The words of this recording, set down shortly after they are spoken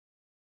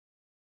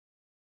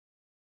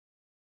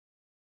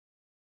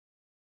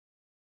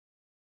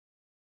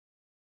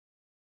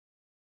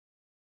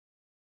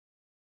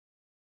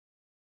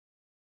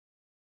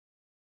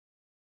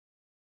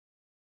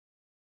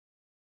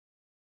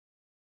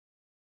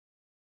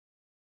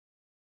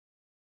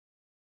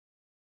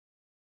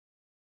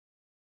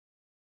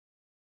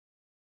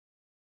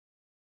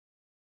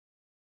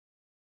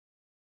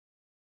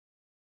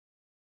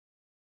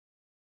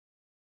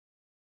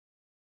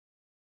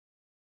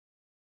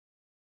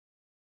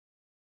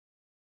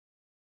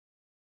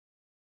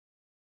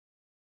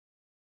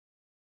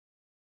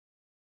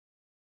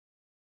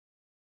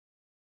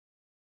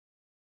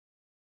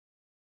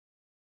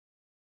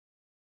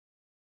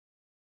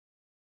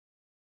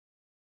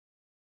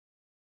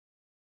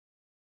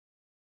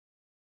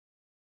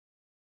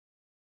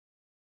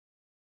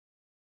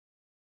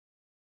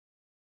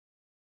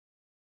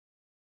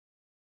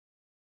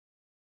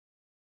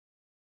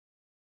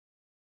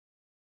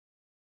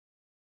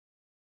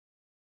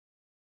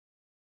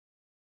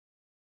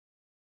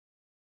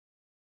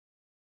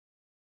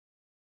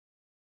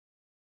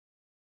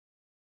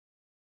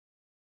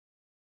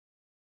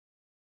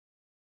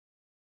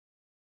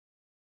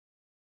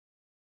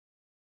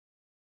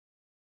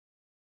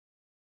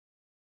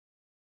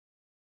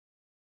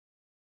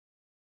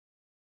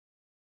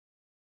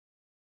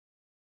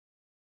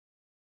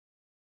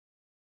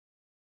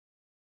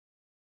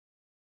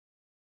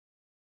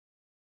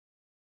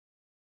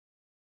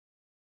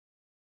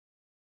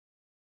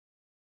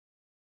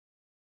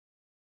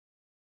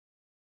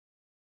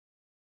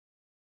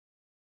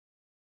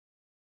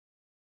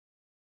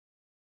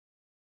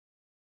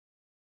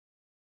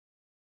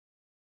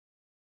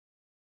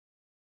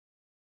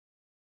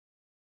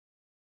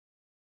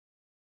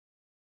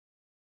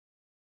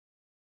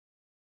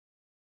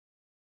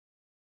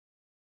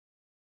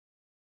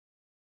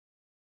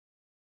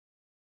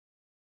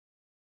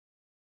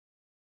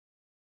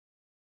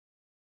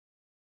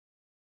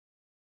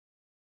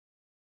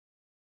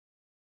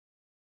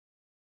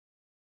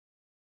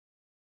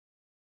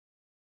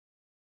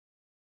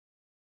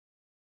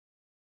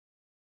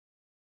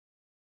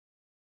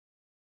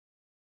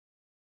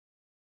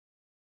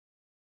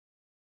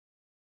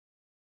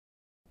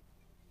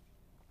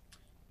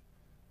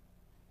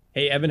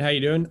Hey, Evan, how you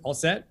doing? All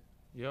set?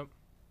 Yep.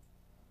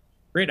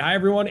 Great. Hi,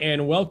 everyone,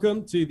 and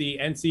welcome to the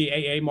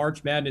NCAA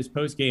March Madness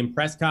postgame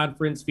press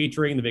conference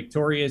featuring the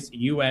victorious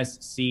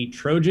USC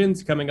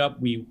Trojans. Coming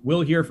up, we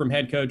will hear from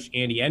head coach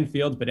Andy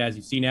Enfield, but as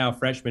you see now,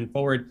 freshman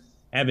forward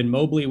Evan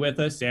Mobley with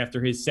us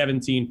after his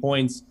 17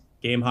 points,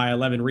 game high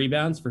 11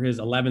 rebounds for his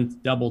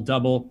 11th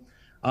double-double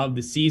of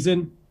the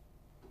season.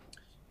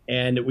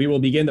 And we will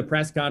begin the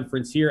press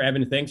conference here.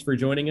 Evan, thanks for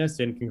joining us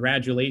and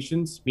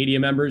congratulations. Media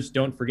members,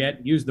 don't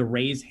forget, use the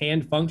raise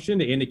hand function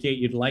to indicate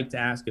you'd like to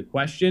ask a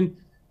question.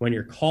 When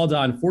you're called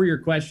on for your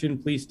question,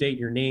 please state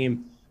your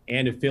name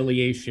and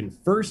affiliation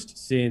first.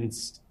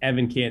 Since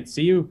Evan can't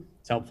see you,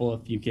 it's helpful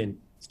if you can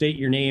state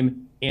your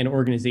name and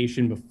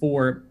organization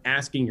before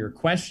asking your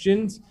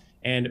questions.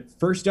 And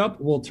first up,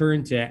 we'll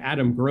turn to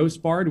Adam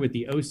Grossbard with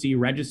the OC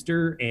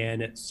Register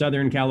and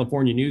Southern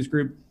California News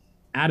Group.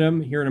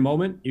 Adam, here in a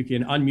moment, you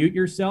can unmute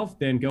yourself,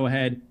 then go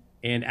ahead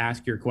and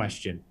ask your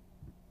question.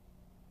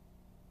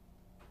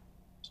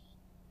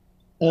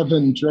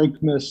 Evan,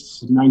 Drake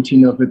missed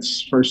 19 of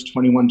its first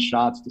 21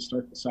 shots to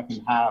start the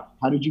second half.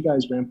 How did you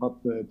guys ramp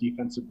up the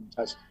defensive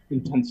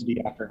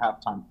intensity after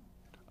halftime?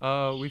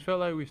 We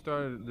felt like we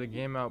started the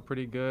game out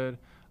pretty good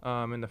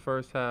in the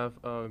first half,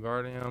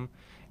 guarding him.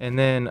 And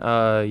then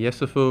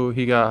Yesufu,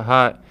 he got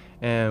hot,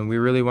 and we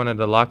really wanted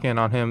to lock in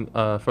on him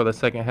for the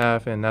second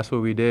half, and that's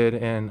what we did.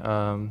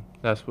 And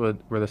that's where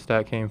the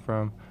stat came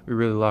from. We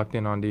really locked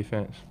in on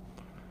defense.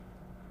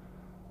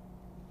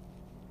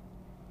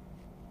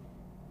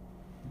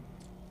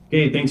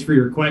 Okay, thanks for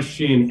your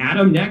question.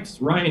 Adam, next,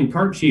 Ryan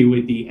Karchi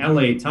with the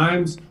LA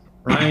Times.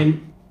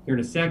 Ryan, here in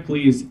a sec,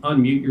 please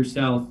unmute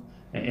yourself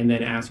and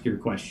then ask your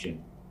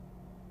question.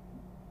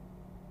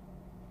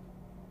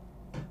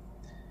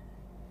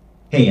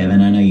 Hey, Evan,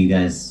 I know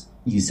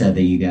you said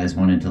that you guys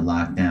wanted to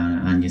lock down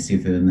on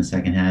Yusufu in the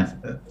second half.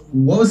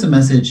 What was the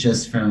message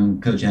just from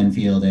Coach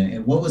Enfield,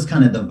 and what was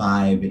kind of the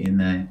vibe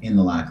in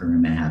the locker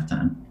room at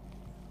halftime?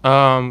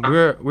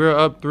 We're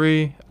up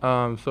three,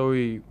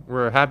 so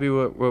we're happy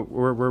with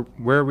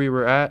where we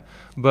were at,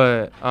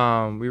 but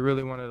we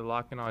really wanted to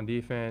lock in on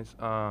defense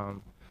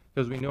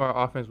because we knew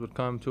our offense would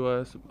come to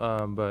us,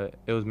 but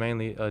it was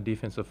mainly a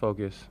defensive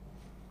focus.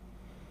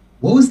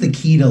 What was the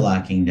key to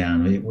locking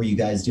down? Were you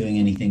guys doing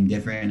anything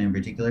different in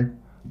particular?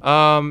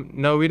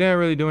 No, we didn't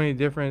really do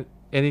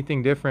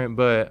anything different,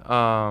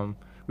 but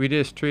we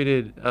just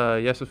treated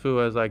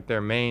Yesufu as like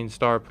their main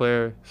star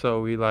player. So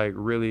we like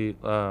really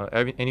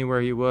anywhere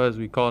he was,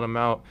 we called him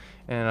out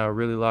and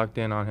really locked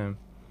in on him.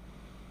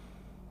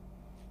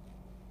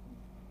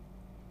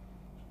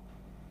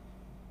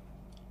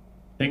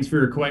 Thanks for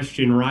your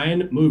question,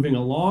 Ryan. Moving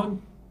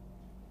along,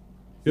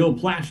 Bill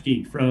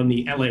Plaschke from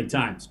the LA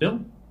Times.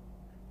 Bill?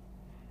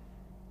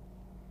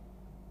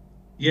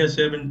 Yes,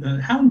 Evan.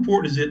 How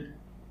important is it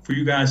for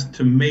you guys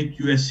to make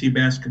USC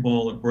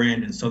basketball a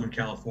brand in Southern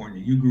California?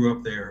 You grew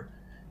up there.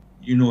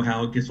 You know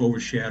how it gets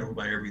overshadowed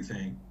by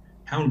everything.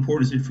 How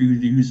important is it for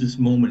you to use this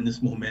moment,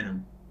 this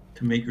momentum,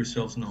 to make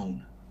yourselves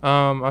known?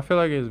 I feel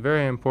like it's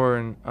very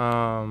important.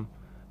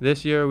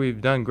 This year we've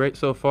done great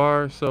so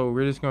far, so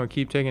we're just going to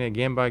keep taking it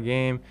game by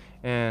game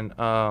and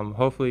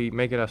hopefully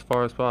make it as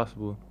far as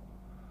possible.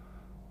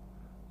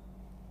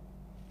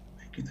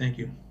 Thank you. Thank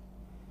you.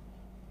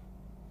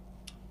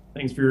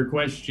 Thanks for your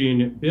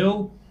question,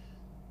 Bill.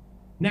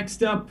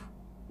 Next up,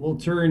 we'll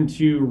turn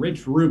to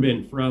Rich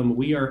Rubin from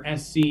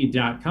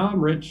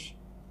wearesc.com. Rich,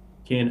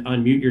 can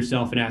unmute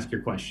yourself and ask your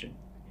question.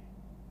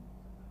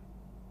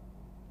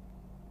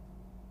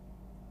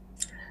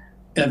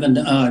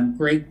 Evan,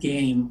 great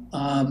game.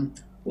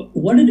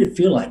 What did it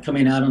feel like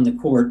coming out on the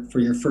court for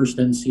your first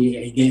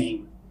NCAA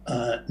game,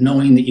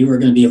 knowing that you were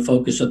going to be a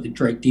focus of the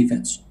Drake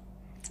defense?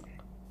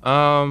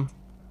 I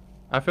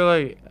feel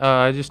like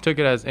I just took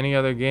it as any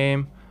other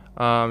game.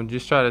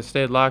 Just try to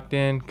stay locked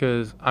in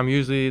because I'm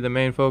usually the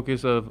main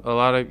focus of a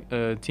lot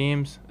of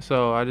teams.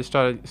 So I just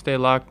try to stay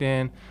locked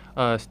in,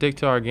 stick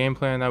to our game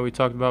plan that we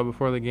talked about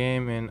before the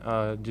game,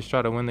 and just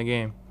try to win the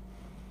game.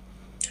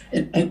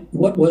 And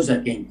what was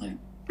that game plan?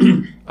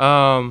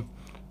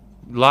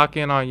 Lock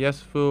in on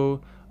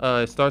Yesufu.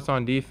 It starts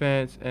on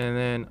defense, and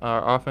then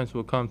our offense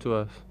will come to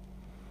us.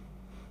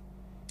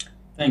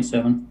 Thanks,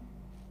 Evan.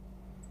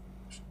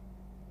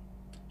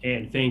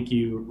 And thank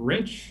you,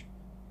 Rich.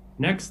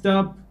 Next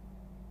up,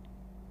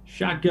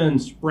 Shotgun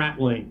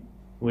Spratling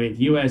with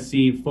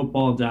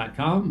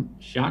USCFootball.com.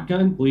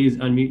 Shotgun, please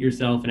unmute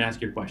yourself and ask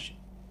your question.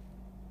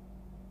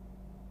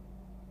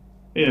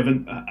 Hey,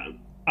 Evan.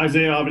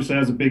 Isaiah obviously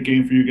has a big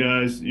game for you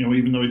guys,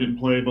 even though he didn't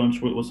play a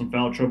bunch with some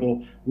foul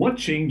trouble. What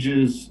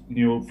changes,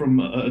 from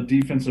a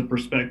defensive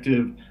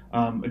perspective,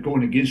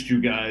 going against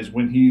you guys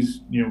when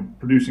he's,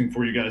 producing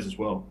for you guys as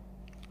well?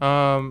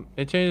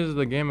 It changes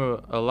the game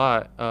a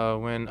lot.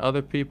 When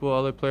other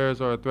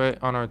players are a threat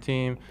on our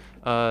team,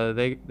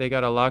 they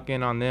got to lock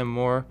in on them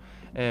more,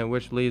 and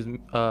which leaves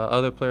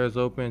other players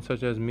open,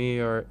 such as me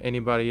or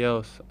anybody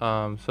else.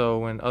 So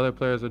when other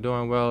players are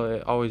doing well,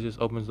 it always just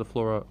opens the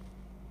floor up.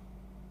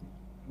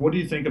 What do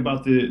you think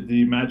about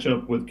the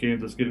matchup with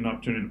Kansas getting an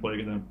opportunity to play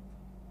against them?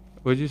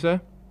 What'd you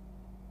say?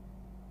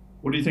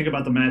 What do you think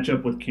about the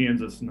matchup with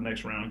Kansas in the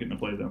next round, getting to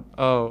play them?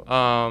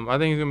 I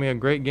think it's gonna be a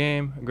great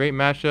game, a great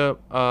matchup.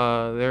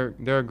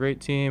 They're a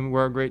great team.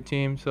 We're a great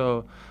team.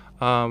 So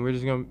we're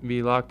just gonna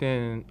be locked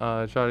in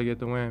and try to get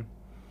the win.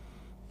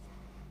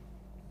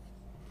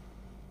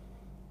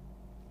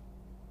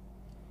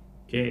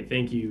 Okay,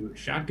 thank you.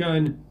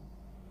 Shotgun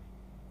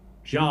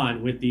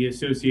John with the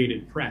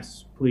Associated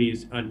Press.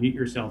 Please unmute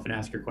yourself and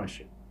ask your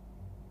question.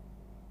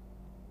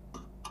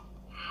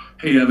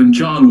 Hey, Evan,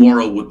 John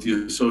Worrell with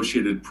the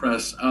Associated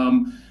Press.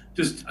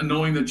 Just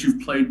knowing that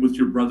you've played with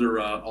your brother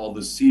all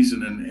this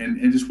season,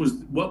 and just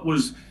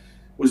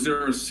was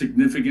there a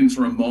significance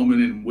or a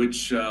moment in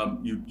which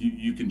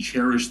you can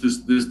cherish this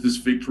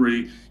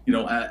victory,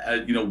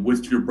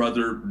 with your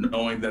brother,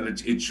 knowing that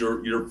it's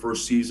your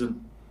first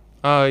season?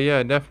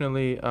 Yeah,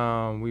 definitely.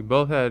 We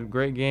both had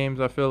great games,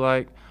 I feel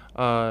like.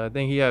 I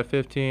think he had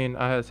 15,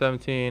 I had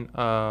 17.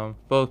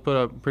 Both put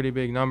up pretty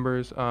big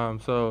numbers.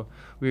 So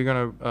we're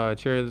going to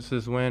cherish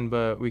this win,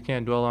 but we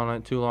can't dwell on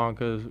it too long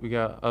because we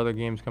got other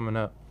games coming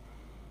up.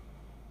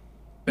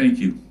 Thank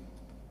you.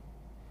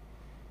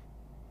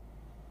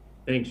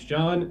 Thanks,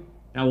 John.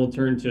 Now we'll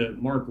turn to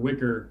Mark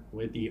Wicker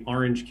with the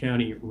Orange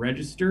County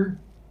Register.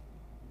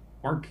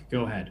 Mark,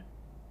 go ahead.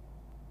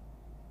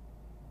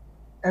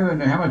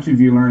 Evan, how much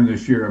have you learned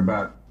this year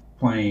about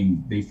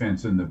playing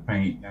defense in the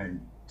paint?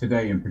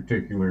 Today in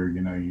particular,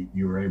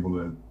 you were able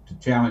to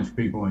challenge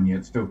people and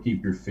yet still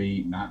keep your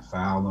feet, not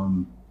foul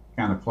them,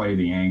 kind of play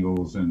the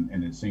angles, and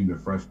it seemed to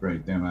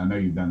frustrate them. I know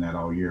you've done that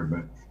all year,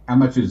 but how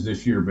much has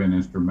this year been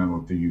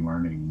instrumental to you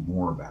learning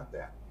more about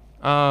that?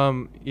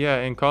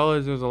 Yeah, in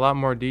college there's a lot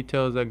more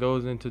details that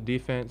goes into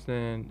defense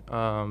than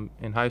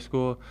in high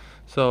school.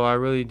 So I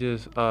really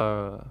just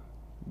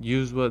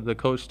used what the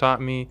coach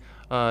taught me.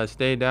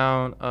 Stay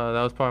down.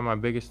 That was probably my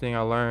biggest thing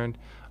I learned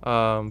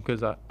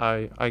because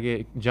I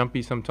get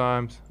jumpy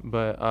sometimes,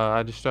 but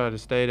I just try to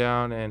stay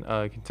down and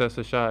contest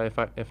a shot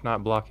if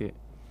not block it.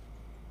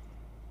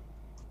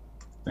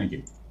 Thank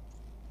you.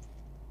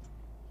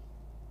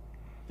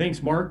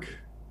 Thanks, Mark.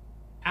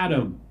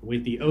 Adam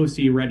with the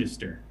OC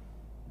Register.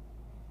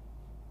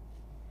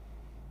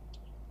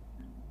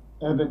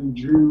 Evan,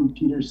 Drew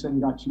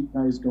Peterson got you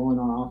guys going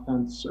on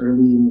offense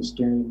early in this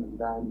game, and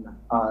then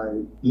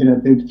hit a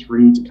big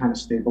three to kind of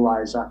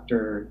stabilize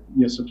after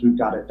Yusufu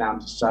got it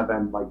down to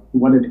 7. Like,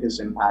 what did his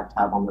impact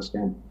have on this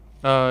game?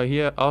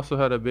 He also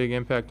had a big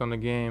impact on the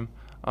game.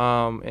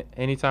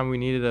 Anytime we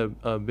needed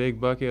a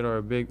big bucket or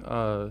a big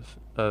a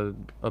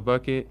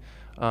bucket,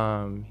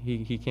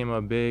 he came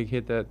up big,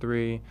 hit that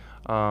 3,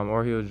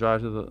 or he would drive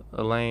to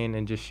the lane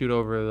and just shoot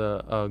over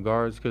the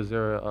guards because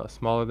they're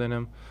smaller than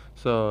him.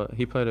 So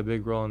he played a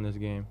big role in this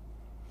game.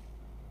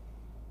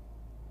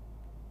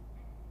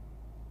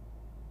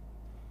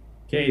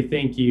 Okay,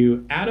 thank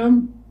you,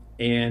 Adam.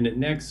 And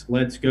next,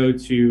 let's go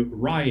to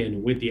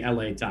Ryan with the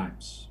LA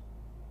Times.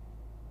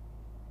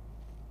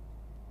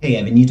 Hey,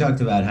 Evan, you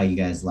talked about how you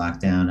guys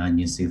locked down on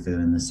Yusufu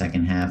in the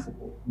second half.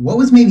 What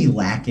was maybe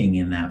lacking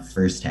in that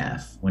first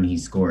half when he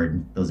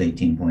scored those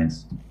 18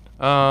 points?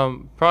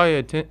 Probably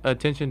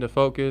attention to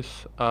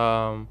focus.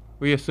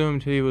 We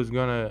assumed he was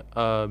going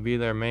to be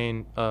their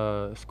main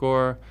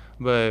scorer,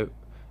 but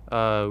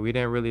we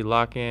didn't really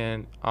lock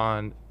in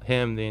on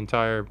him the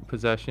entire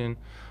possession.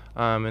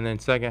 And then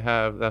second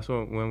half, that's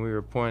when we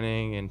were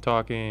pointing and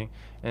talking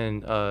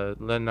and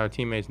letting our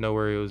teammates know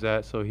where he was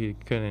at so he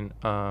couldn't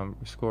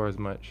score as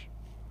much.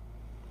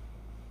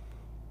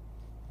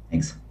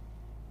 Thanks.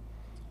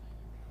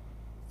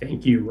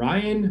 Thank you,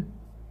 Ryan.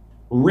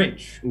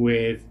 Rich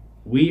with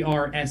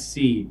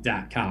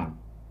wearesc.com.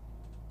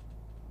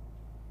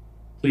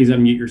 Please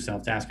unmute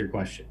yourself to ask your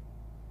question.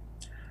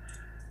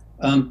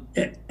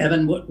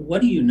 Evan,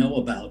 what do you know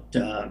about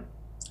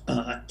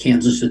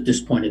Kansas at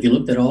this point? Have you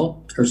looked at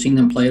all or seen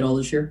them play at all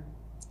this year?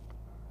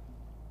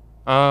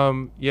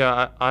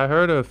 Yeah,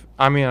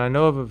 I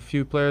know of a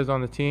few players on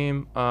the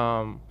team.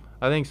 I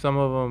think some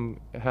of them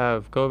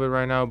have COVID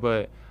right now,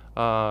 but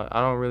I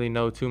don't really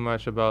know too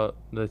much about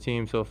the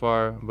team so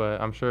far, but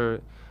I'm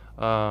sure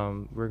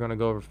we're going to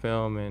go over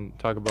film and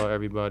talk about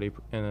everybody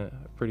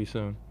pretty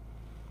soon.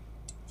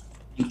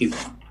 Thank you.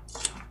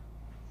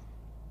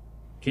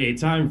 Okay,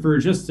 time for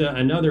just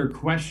another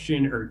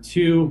question or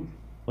two.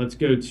 Let's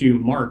go to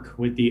Mark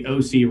with the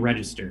OC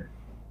Register.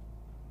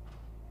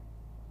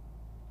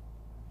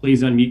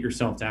 Please unmute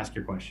yourself to ask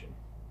your question.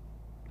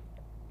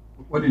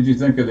 What did you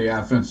think of the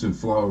offensive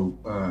flow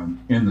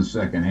in the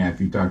second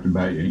half? You talked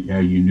about how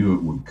you knew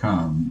it would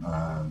come.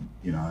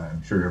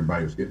 I'm sure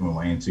everybody was getting a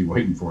little antsy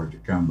waiting for it to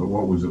come, but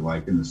what was it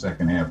like in the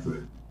second half?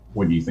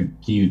 What do you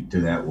think key to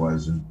that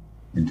was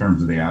in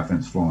terms of the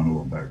offense flowing a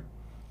little better?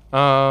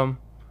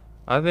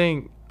 I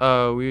think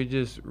we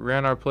just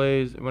ran our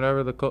plays.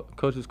 Whenever the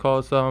coaches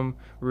called something,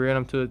 we ran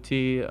them to a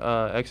T,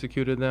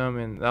 executed them,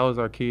 and that was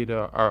our key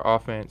to our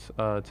offense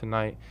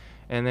tonight.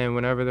 And then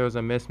whenever there was a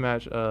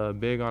mismatch,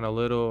 big on a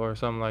little or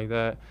something like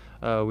that,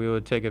 we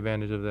would take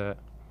advantage of that.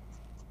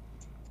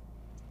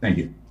 Thank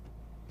you.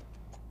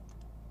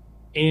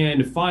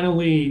 And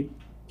finally,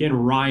 again,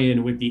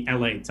 Ryan with the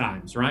LA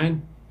Times.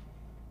 Ryan?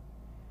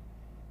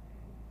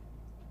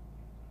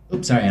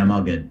 Oops, sorry, I'm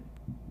all good.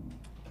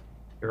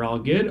 You're all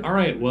good. All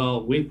right.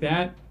 Well, with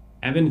that,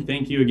 Evan,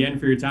 thank you again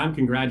for your time.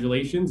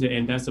 Congratulations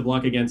and best of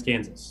luck against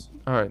Kansas.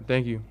 All right,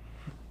 thank you.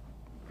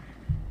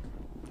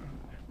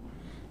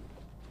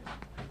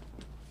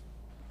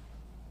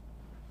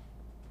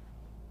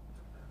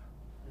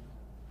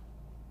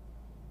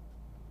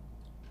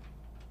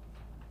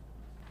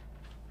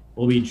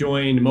 We'll be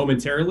joined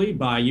momentarily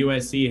by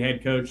USC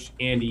head coach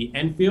Andy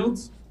Enfield,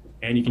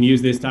 and you can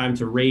use this time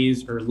to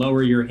raise or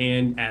lower your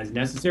hand as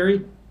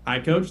necessary. Hi,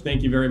 Coach.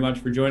 Thank you very much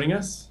for joining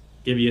us.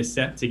 Give you a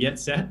set to get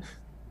set.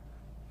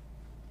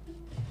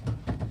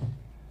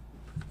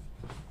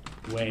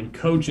 When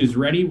Coach is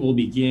ready, we'll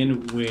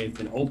begin with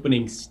an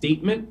opening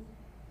statement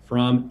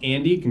from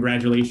Andy.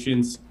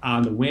 Congratulations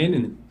on the win.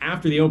 And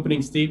after the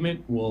opening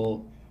statement,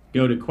 we'll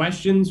go to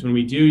questions. When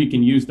we do, you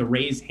can use the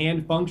raise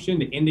hand function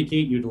to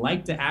indicate you'd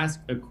like to ask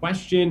a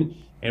question.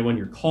 And when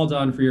you're called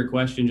on for your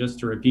question, just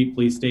to repeat,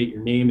 please state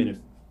your name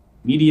and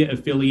media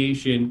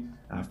affiliation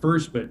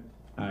first. But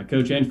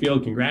Coach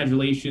Enfield,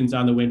 congratulations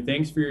on the win.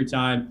 Thanks for your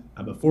time.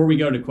 Before we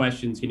go to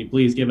questions, can you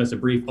please give us a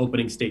brief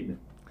opening statement?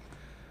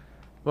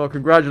 Well,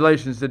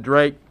 congratulations to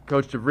Drake,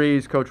 Coach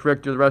DeVries, Coach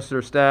Richter, the rest of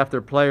their staff,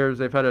 their players.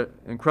 They've had an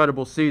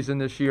incredible season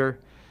this year.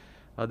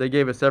 They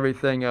gave us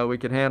everything we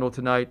could handle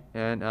tonight,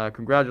 and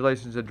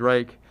congratulations to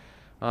Drake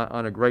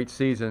on a great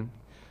season.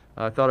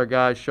 I thought our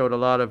guys showed a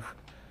lot of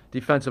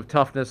defensive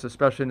toughness,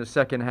 especially in the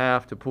second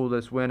half, to pull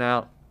this win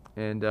out,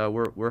 and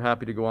we're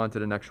happy to go on to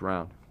the next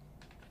round.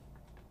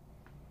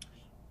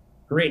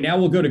 Great. Now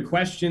we'll go to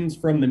questions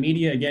from the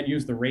media. Again,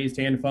 use the raised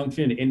hand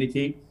function to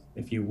indicate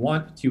if you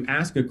want to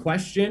ask a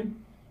question.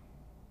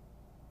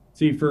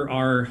 See, for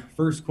our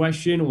first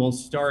question, we'll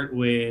start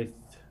with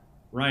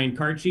Ryan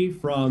Karchi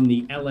from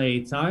the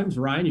LA Times.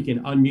 Ryan, you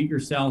can unmute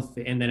yourself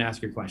and then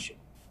ask your question.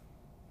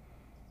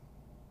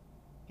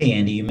 Hey,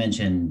 Andy, you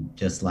mentioned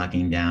just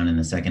locking down in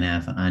the second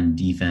half on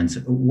defense.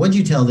 What'd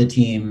you tell the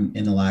team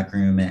in the locker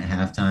room at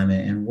halftime,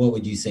 and what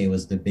would you say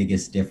was the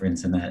biggest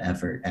difference in that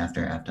effort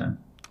after halftime?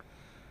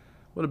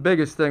 Well, the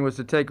biggest thing was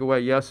to take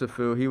away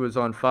Yesufu. He was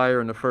on fire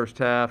in the first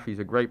half. He's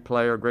a great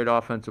player, great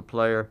offensive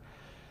player.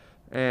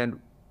 And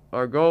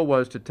our goal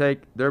was to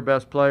take their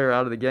best player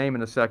out of the game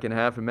in the second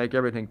half and make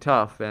everything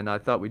tough. And I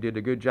thought we did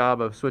a good job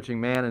of switching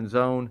man and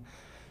zone,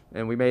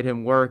 and we made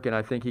him work, and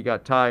I think he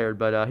got tired.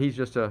 But he's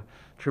just a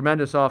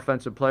tremendous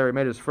offensive player. He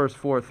made his first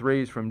 4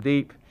 threes from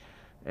deep.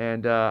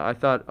 And I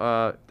thought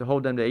to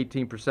hold them to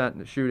 18% in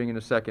the shooting in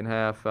the second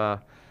half,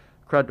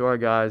 credit to our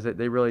guys.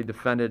 They really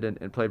defended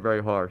and played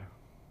very hard.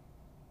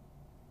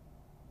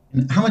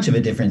 How much of a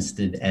difference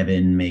did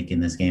Evan make in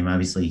this game?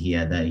 Obviously, he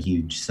had that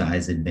huge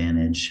size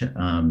advantage.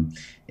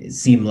 It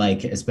seemed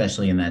like,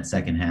 especially in that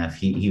second half,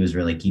 he was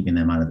really keeping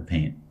them out of the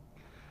paint.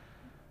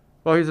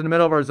 Well, he's in the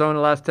middle of our zone. The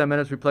last 10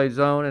 minutes we played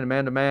zone and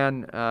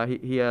man-to-man.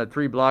 He had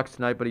 3 blocks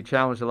tonight, but he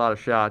challenged a lot of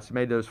shots. He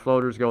made those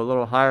floaters go a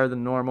little higher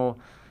than normal.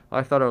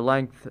 I thought our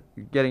length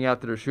getting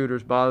out to their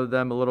shooters bothered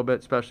them a little bit,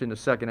 especially in the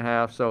second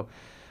half. So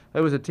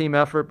it was a team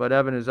effort, but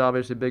Evan is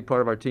obviously a big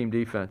part of our team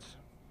defense.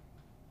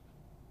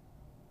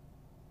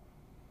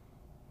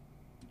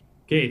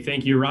 Okay,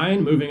 thank you,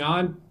 Ryan. Moving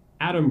on,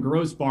 Adam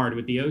Grossbard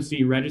with the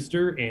OC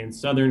Register and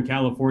Southern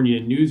California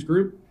News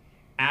Group.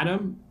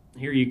 Adam,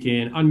 here you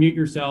can unmute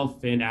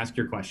yourself and ask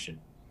your question.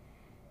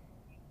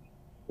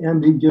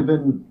 Andy,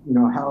 given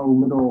how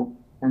little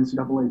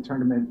NCAA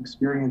tournament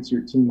experience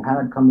your team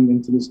had coming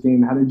into this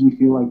game, how did you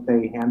feel like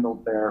they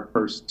handled their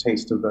first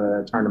taste of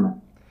the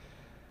tournament?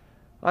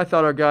 I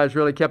thought our guys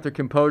really kept their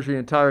composure the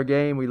entire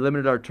game. We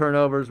limited our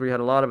turnovers. We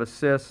had a lot of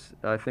assists.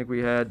 I think we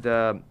had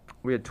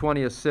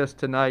 20 assists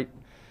tonight,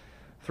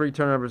 3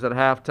 turnovers at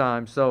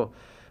halftime. So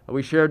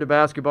we shared the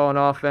basketball on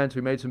offense.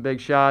 We made some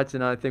big shots,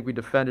 and I think we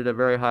defended at a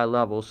very high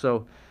level.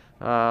 So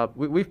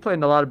we've played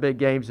in a lot of big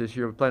games this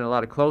year. We've played in a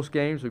lot of close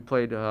games. We've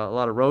played a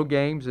lot of road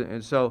games.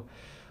 And so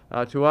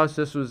to us,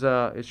 this was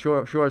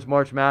sure as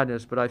March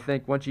Madness. But I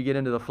think once you get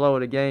into the flow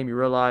of the game, you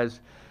realize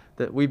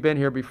that we've been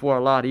here before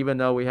a lot, even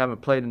though we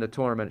haven't played in the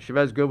tournament.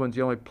 Chavez Goodwin's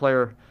the only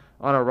player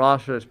on our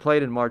roster that's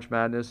played in March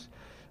Madness,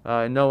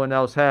 and no one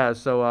else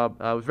has. So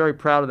I was very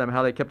proud of them,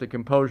 how they kept the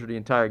composure the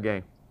entire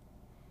game.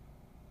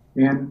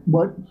 And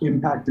what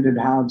impact did it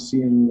have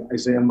seeing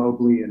Isaiah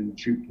Mobley and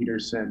Drew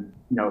Peterson,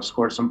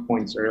 score some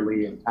points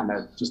early and kind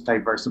of just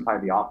diversify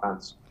the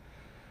offense?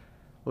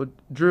 Well,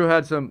 Drew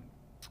had some.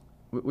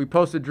 We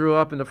posted Drew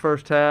up in the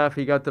first half.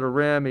 He got to the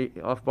rim.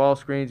 Off ball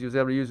screens, he was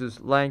able to use his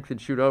length and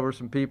shoot over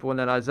some people. And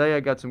then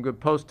Isaiah got some good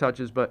post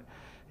touches, but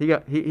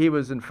he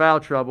was in foul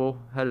trouble.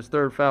 Had his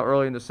 3rd foul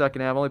early in the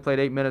second half. Only played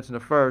 8 minutes in the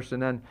first,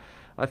 and then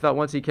I thought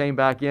once he came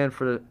back in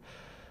for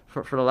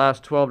the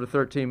last 12 to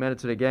 13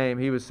 minutes of the game,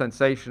 he was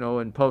sensational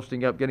in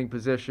posting up, getting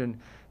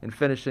position, and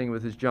finishing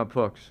with his jump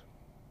hooks.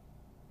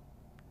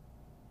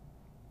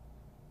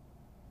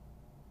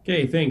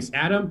 Okay, thanks,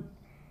 Adam.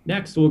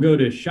 Next, we'll go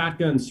to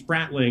Shotgun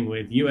Spratling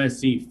with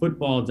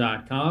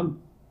USCFootball.com.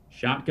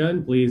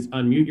 Shotgun, please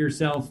unmute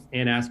yourself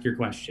and ask your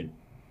question.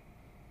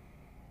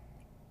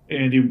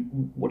 Andy,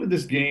 what did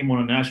this game on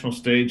a national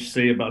stage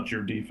say about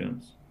your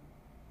defense?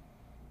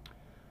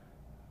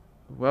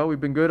 Well, we've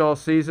been good all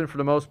season for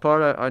the most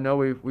part. I know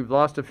we've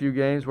lost a few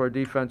games where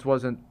defense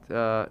wasn't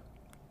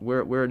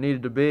where it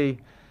needed to be,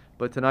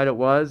 but tonight it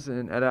was,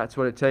 and that's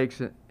what it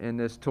takes in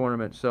this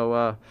tournament.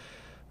 So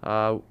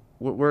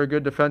we're a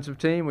good defensive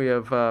team.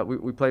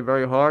 We play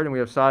very hard, and we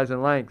have size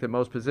and length at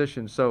most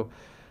positions. So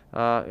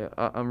our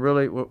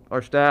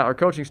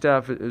coaching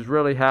staff is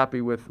really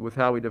happy with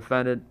how we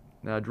defended.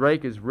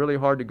 Drake is really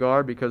hard to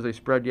guard because they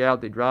spread you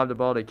out, they drive the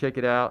ball, they kick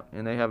it out,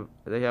 and they have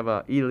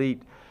an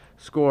elite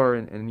scorer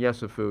in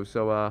Yesufu.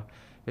 So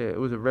it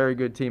was a very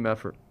good team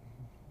effort.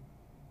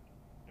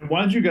 And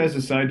why did you guys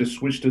decide to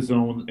switch to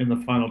zone in the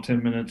final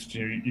 10 minutes?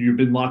 You've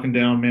been locking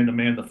down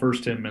man-to-man the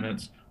first 10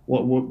 minutes.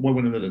 What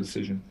went into the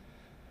decision?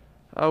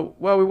 Well,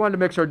 we wanted to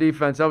mix our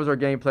defense. That was our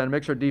game plan,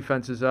 mix our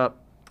defenses up.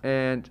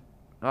 And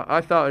I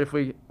thought if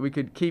we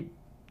could keep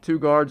two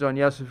guards on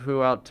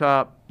Yesufu out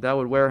top, that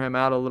would wear him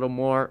out a little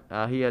more.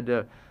 He had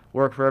to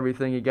work for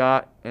everything he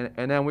got.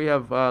 And then we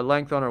have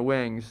length on our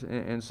wings.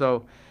 And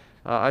so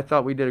I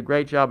thought we did a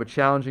great job of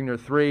challenging their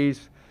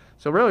threes.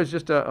 So really it's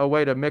just a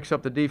way to mix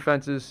up the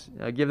defenses,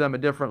 give them a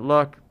different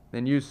look,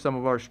 and use some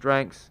of our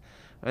strengths.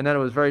 And then it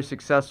was very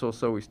successful,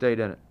 so we stayed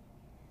in it.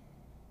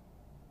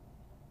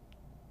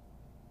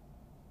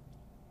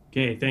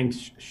 Okay,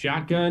 thanks,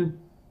 Shotgun.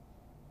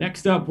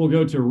 Next up, we'll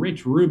go to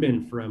Rich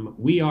Rubin from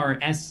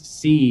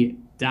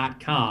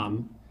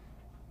wearesc.com.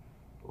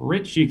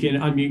 Rich, you can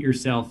unmute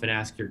yourself and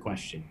ask your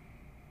question.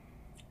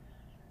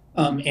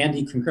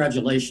 Andy,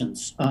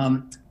 congratulations.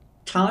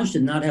 Taj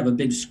did not have a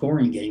big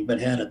scoring game,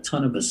 but had a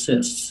ton of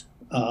assists.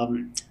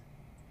 That's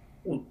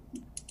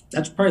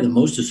probably the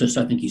most assists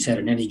I think he's had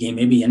in any game,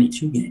 maybe any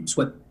two games.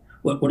 What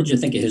did you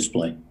think of his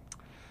play?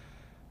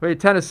 Well, he had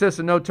 10 assists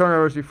and no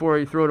turnovers before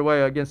he threw it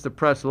away against the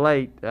press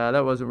late.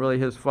 That wasn't really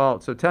his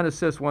fault. So 10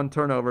 assists, 1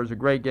 turnover is a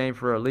great game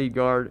for a lead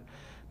guard,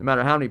 no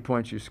matter how many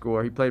points you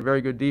score. He played very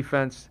good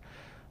defense,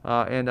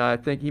 and I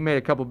think he made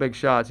a couple big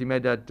shots. He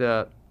made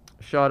that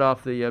shot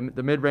off the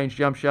mid-range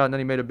jump shot, and then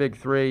he made a big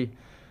three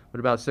with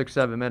about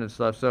 6-7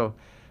 minutes left. So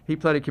he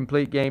played a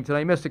complete game tonight.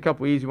 He missed a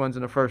couple easy ones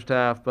in the first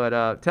half,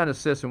 but 10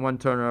 assists and 1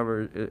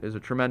 turnover is a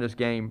tremendous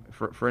game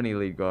for any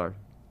lead guard.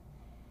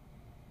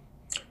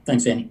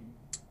 Thanks, Andy.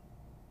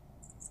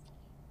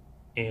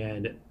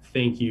 And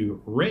thank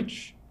you,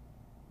 Rich.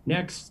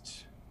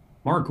 Next,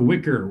 Mark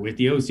Wicker with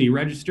the OC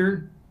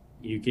Register.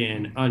 You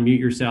can unmute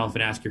yourself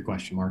and ask your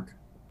question, Mark.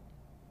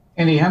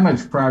 Andy, how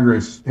much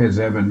progress has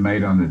Evan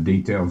made on the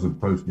details of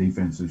post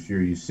defense this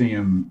year? You see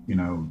him,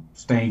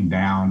 staying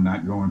down,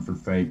 not going for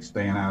fakes,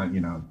 staying out,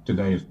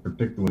 today is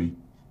particularly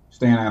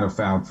staying out of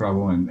foul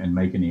trouble and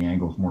making the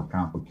angles more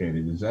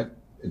complicated. Is that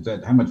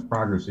how much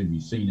progress have you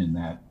seen in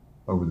that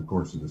over the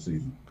course of the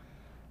season?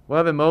 Well,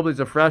 Evan Mobley's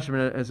a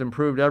freshman, has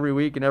improved every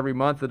week and every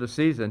month of the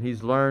season.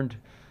 He's learned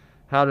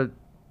how to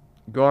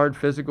guard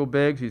physical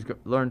bigs. He's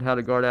learned how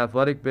to guard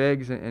athletic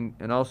bigs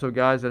and also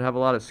guys that have a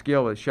lot of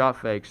skill with shot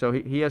fakes. So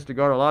he has to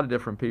guard a lot of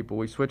different people.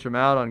 We switch him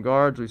out on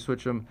guards. We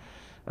switch him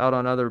out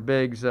on other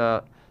bigs.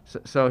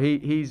 So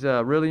he's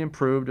really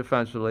improved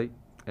defensively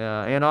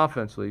and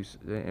offensively.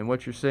 And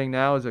what you're seeing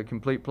now is a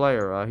complete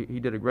player. He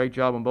did a great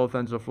job on both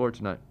ends of the floor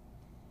tonight.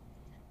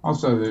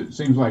 Also, it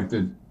seems like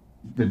the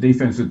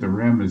defense at the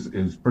rim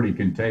is pretty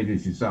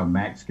contagious. You saw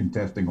Max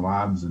contesting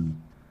lobs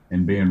and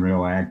being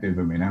real active.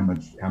 I mean, how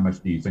much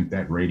do you think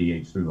that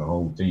radiates through the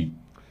whole team?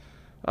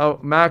 Oh,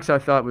 Max, I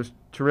thought was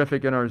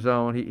terrific in our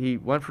zone. He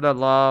went for that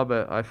lob.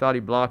 I thought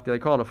he blocked it. They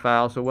called it a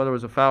foul, so whether it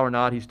was a foul or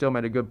not, he still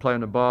made a good play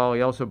on the ball.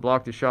 He also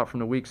blocked a shot from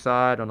the weak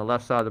side on the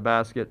left side of the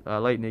basket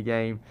late in the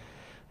game.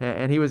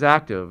 And he was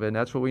active, and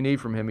that's what we need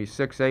from him. He's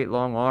 6'8",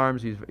 long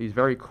arms. He's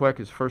very quick.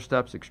 His first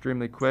step's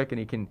extremely quick, and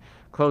he can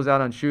close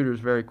out on shooters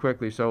very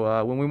quickly.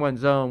 So when we went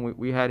zone,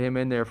 we had him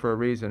in there for a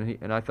reason,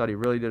 and I thought he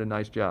really did a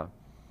nice job.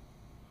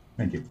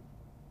 Thank you.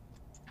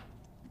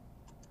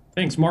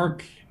 Thanks,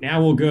 Mark.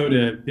 Now we'll go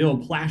to Bill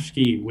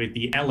Plaschke with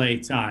the LA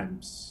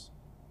Times.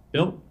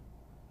 Bill?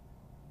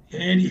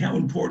 Andy, how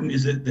important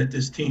is it that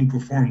this team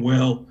perform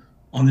well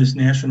on this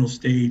national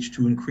stage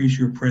to increase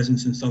your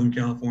presence in Southern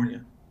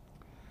California?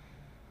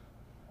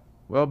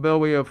 Well, Bill,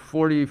 we have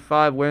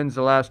 45 wins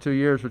the last 2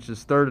 years, which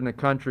is third in the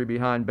country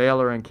behind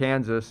Baylor and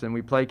Kansas, and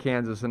we play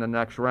Kansas in the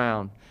next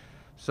round.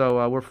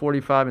 So we're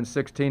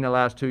 45-16 the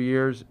last 2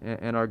 years,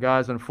 and our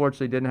guys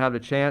unfortunately didn't have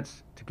the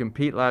chance to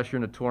compete last year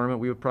in the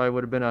tournament. We probably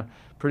would have been a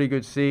pretty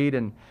good seed,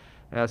 and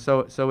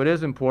so it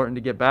is important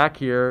to get back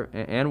here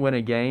and win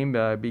a game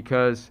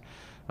because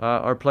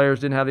our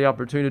players didn't have the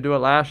opportunity to do it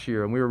last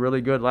year, and we were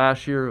really good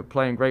last year,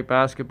 playing great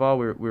basketball.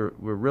 We're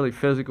really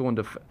physical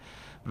and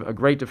a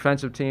great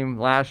defensive team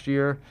last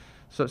year.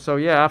 So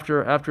yeah,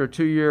 after a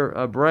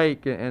 2-year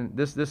break, and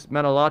this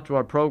meant a lot to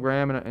our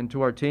program and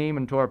to our team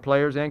and to our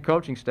players and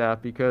coaching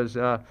staff because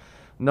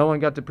no one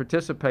got to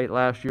participate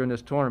last year in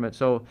this tournament.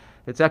 So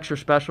it's extra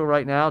special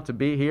right now to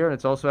be here, and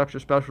it's also extra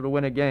special to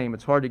win a game.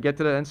 It's hard to get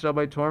to the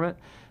NCAA tournament,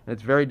 and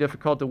it's very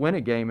difficult to win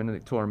a game in the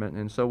tournament.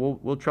 And so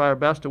we'll try our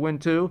best to win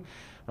 2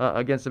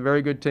 against a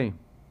very good team.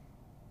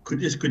 Could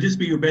this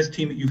be your best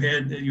team that you've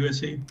had at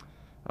USC?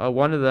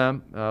 one of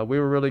them. We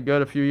were really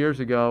good a few years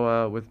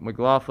ago with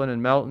McLaughlin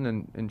and Melton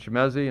and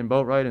Chemezi and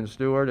Boatwright and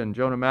Stewart and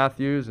Jonah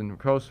Matthews and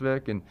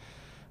Kosvik, and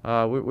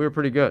we were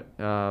pretty good.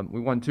 We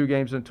won 2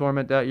 games in the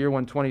tournament that year,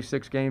 won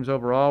 26 games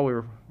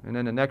overall. And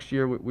then the next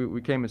year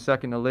we came in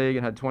second in the league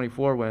and had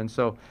 24 wins.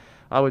 So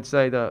I would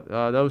say that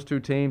those 2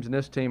 teams and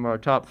this team are our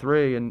top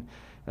 3.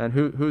 And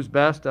who's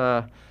best?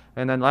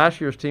 And then last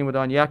year's team with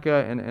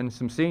Onyeka and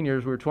some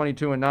seniors, we were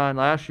 22-9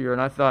 last year,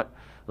 and I thought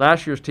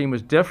last year's team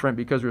was different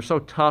because we were so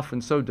tough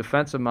and so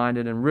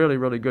defensive-minded and really,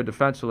 really good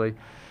defensively.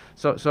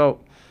 So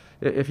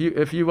if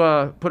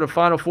you put a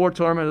Final Four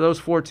tournament of those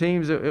 4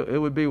 teams, it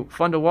would be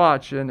fun to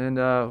watch, and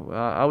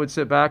I would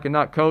sit back and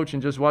not coach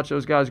and just watch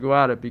those guys go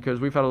at it because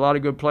we've had a lot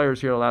of good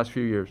players here the last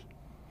few years.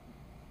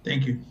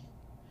 Thank you.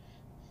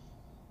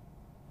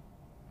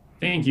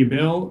 Thank you,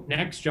 Bill.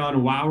 Next,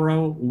 John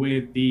Wawrow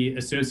with the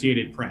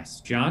Associated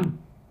Press. John?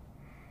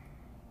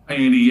 Hi,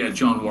 Andy. Yeah,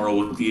 John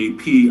Worrell with the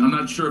AP. I'm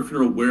not sure if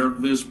you're aware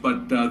of this,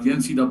 but the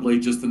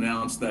NCAA just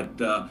announced that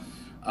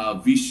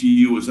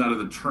VCU is out of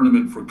the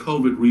tournament for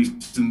COVID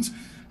reasons.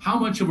 How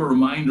much of a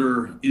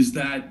reminder is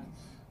that,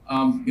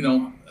 of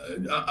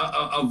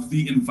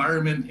the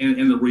environment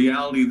and the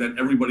reality that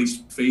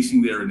everybody's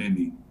facing there in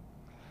Indy?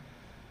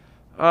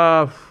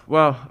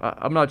 Well,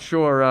 I'm not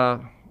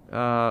sure.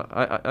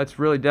 That's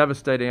really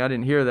devastating. I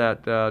didn't hear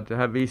that, to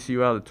have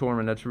VCU out of the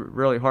tournament. That's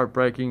really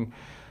heartbreaking.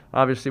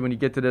 Obviously, when you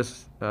get to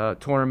this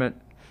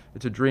tournament,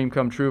 it's a dream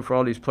come true for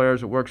all these players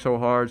that work so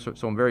hard, so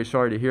I'm very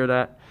sorry to hear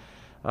that.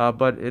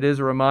 But it is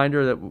a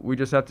reminder that we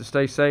just have to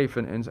stay safe,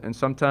 and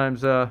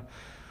sometimes the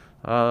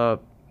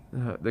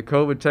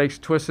COVID takes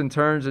twists and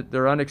turns that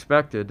they're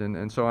unexpected,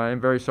 and so I am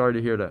very sorry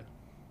to hear that.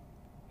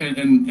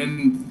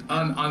 And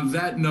on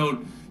that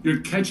note,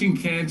 you're catching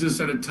Kansas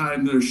at a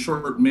time they're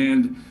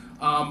short-manned.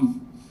 Do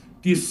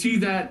you see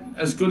that,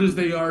 as good as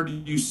they are, do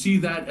you see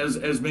that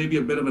as maybe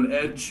a bit of an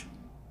edge?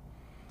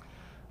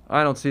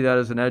 I don't see that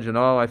as an edge at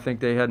all. I think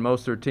they had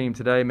most of their team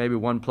today. Maybe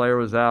one player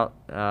was out,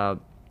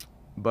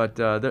 but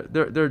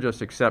they're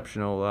just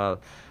exceptional.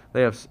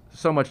 They have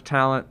so much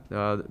talent.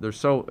 They're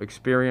so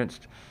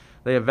experienced.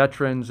 They have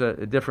veterans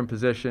at different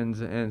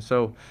positions, and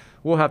so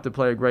we'll have to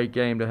play a great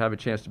game to have a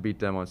chance to beat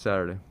them on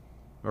Saturday,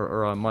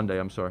 or on Monday.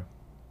 I'm sorry.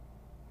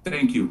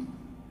 Thank you.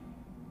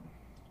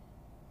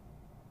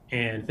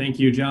 And thank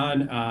you,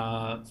 John.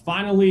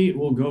 Finally,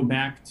 we'll go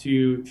back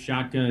to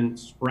Shotgun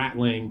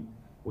Spratling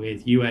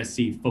with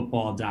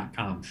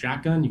USCFootball.com.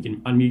 Shotgun, you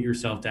can unmute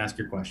yourself to ask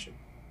your question.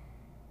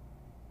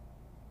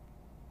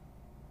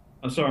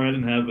 I'm sorry, I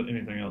didn't have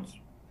anything else.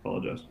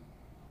 Apologize.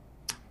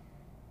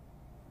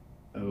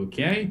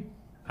 Okay.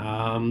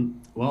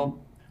 Well,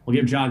 we'll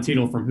give John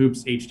Tiedel from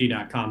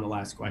HoopsHD.com the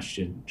last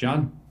question.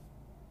 John?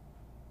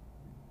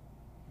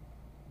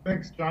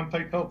 Thanks, John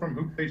Tiedel from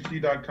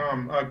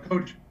HoopsHD.com.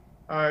 Coach,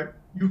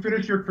 you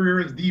finished your career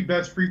as the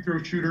best free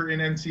throw shooter in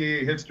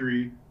NCAA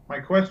history.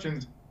 My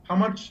question's, how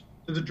much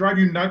does it drive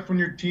you nuts when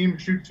your team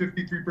shoots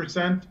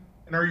 53%?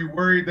 And are you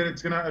worried that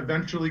it's going to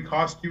eventually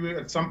cost you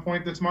at some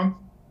point this month?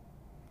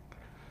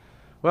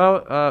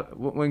 Well,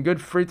 when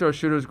good free throw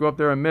shooters go up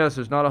there and miss,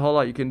 there's not a whole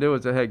lot you can do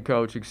as a head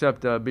coach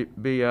except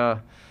be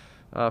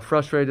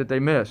frustrated that they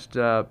missed.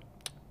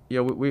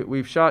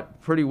 We've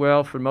shot pretty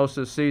well for most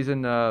of the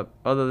season,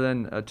 other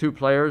than 2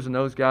 players, and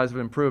those guys have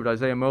improved.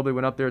 Isaiah Mobley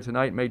went up there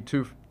tonight and made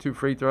two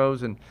free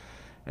throws, and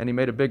he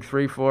made a big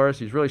 3 for us.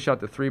 He's really shot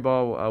the 3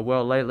 ball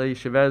well lately.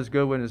 Chavez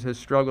Goodwin has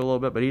struggled a little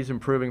bit, but he's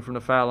improving from the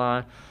foul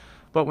line.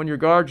 But when your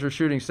guards are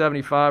shooting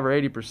 75 or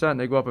 80% and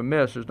they go up and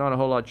miss, there's not a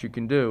whole lot you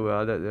can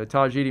do.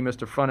 Taj Eady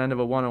missed the front end of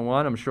a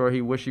one-on-one. I'm sure he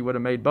wished he would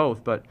have made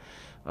both, but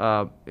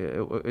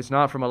it's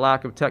not from a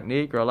lack of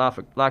technique or a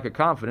lack of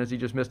confidence. He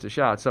just missed a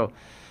shot. So,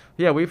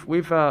 yeah, we've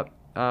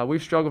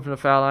struggled from the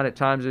foul line at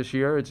times this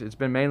year. It's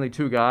been mainly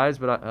 2 guys,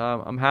 but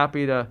I'm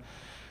happy and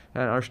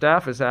our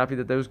staff is happy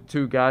that those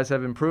 2 guys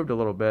have improved a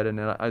little bit, and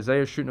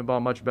Isaiah's shooting the ball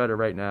much better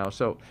right now.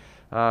 So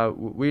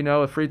we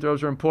know free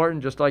throws are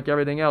important, just like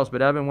everything else.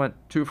 But Evan went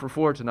 2 for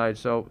 4 tonight.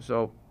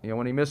 So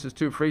when he misses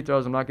 2 free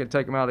throws, I'm not going to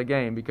take him out of the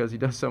game because he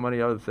does so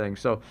many other things.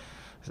 So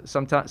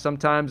sometimes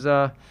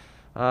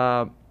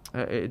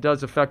it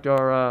does affect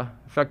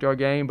our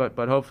game, but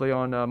hopefully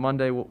on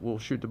Monday we'll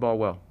shoot the ball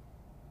well.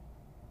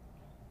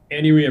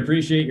 Andy, we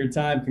appreciate your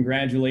time.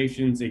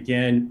 Congratulations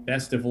again.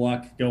 Best of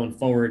luck going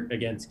forward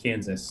against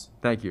Kansas.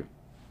 Thank you.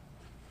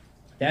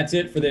 That's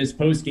it for this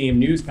post-game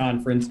news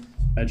conference.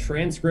 A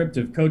transcript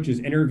of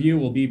Coach's interview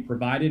will be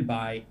provided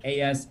by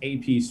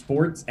ASAP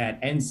Sports at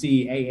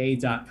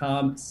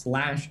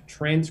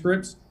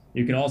ncaa.com/transcripts.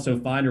 You can also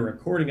find a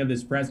recording of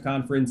this press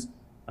conference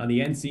on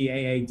the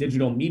NCAA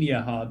Digital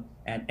Media Hub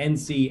at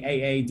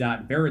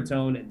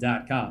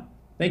ncaa.veritone.com.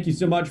 Thank you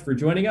so much for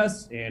joining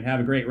us, and have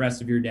a great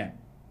rest of your day.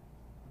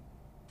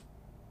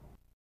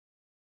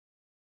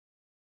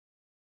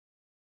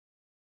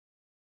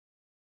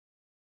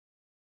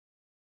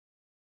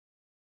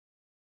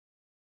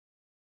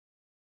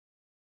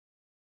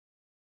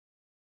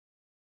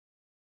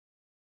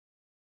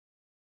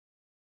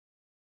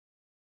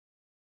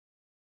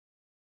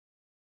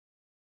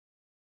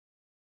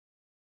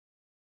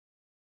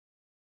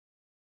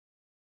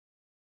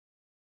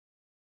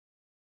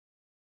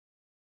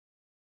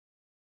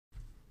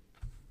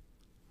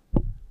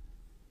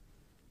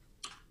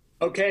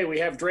 Okay, we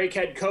have Drake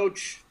head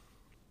coach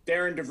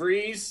Darren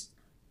DeVries.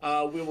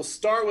 We will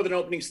start with an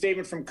opening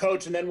statement from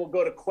Coach, and then we'll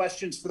go to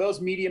questions. For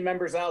those media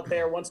members out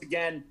there, once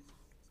again,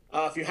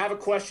 if you have a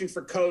question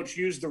for Coach,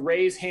 use the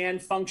raise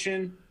hand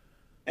function.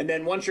 And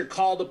then once you're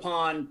called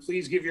upon,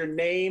 please give your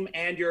name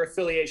and your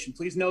affiliation.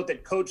 Please note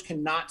that Coach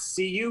cannot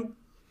see you.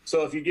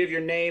 So if you give your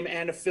name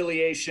and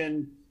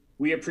affiliation,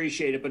 we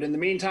appreciate it. But in the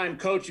meantime,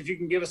 Coach, if you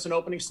can give us an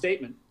opening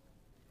statement.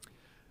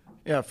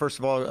 Yeah, first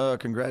of all,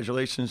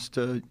 congratulations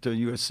to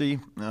USC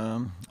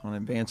on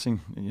advancing.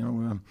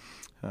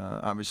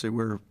 Obviously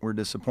we're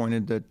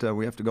disappointed that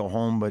we have to go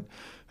home, but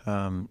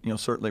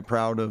certainly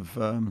proud of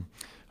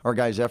our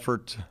guys'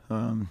 effort,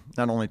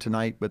 not only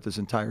tonight but this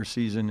entire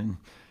season.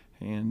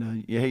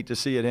 And you hate to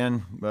see it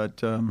end,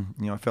 but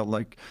I felt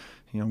like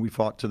we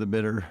fought to the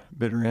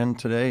bitter end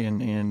today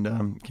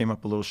and came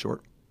up a little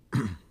short.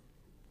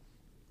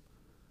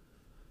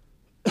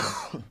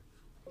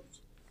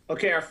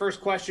 Okay, our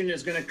first question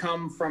is going to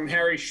come from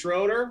Harry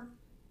Schroeder.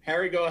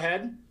 Harry, go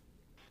ahead.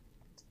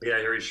 Yeah,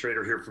 Harry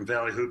Schrader here from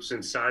Valley Hoops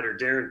Insider.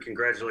 Darren,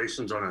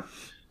 congratulations on a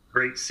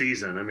great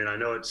season. I mean, I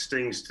know it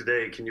stings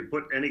today. Can you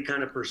put any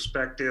kind of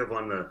perspective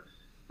on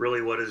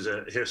what is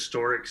a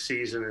historic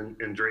season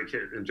in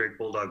Drake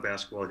Bulldog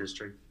basketball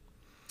history?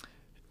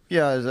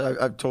 Yeah, as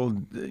I've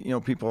told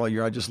people all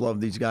year, I just love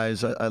these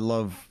guys. I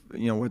love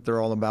what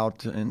they're all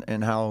about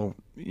and how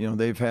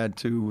they've had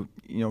to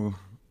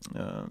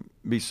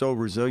be so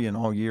resilient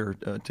all year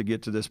to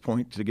get to this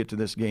point, to get to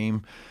this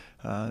game.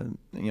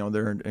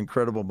 They're an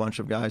incredible bunch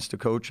of guys to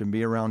coach and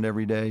be around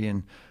every day,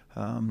 and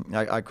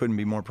I couldn't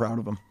be more proud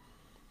of them.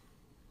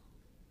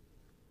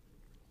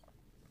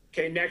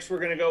 Okay, next we're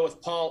going to go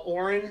with Paul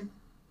Oren.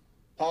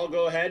 Paul,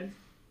 go ahead.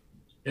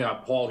 Yeah,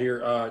 Paul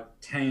here.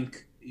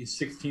 Tank, he's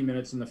 16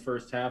 minutes in the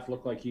first half.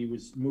 Looked like he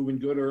was moving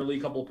good early,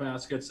 a couple of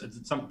baskets.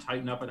 Did something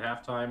tighten up at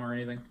halftime or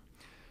anything?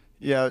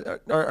 Yeah,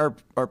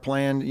 our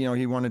plan,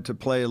 he wanted to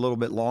play a little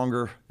bit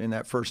longer in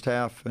that first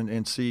half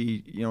and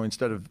see,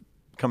 instead of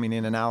coming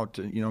in and out,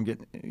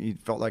 he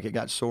felt like it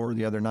got sore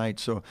the other night.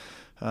 So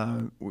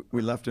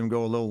we left him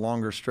go a little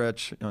longer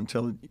stretch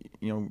until,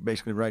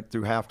 basically right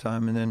through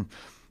halftime. And then,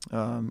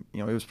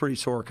 it was pretty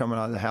sore coming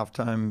out of the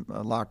halftime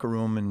locker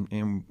room,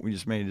 and we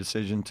just made a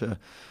decision to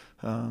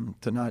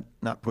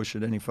not push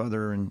it any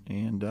further.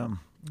 And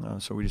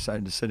so we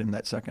decided to sit him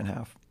that second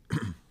half.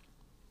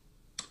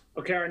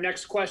 Okay, our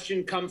next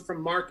question comes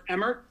from Mark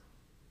Emmert.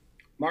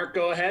 Mark,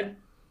 go ahead.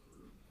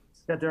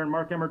 Yeah, Darren,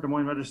 Mark Emmert, Des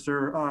Moines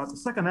Register. The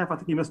second half, I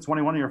think you missed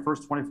 21 of your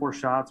first 24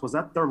 shots. Was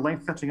that their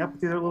length catching up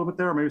with you there a little bit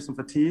there, or maybe some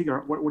fatigue, or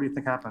what do you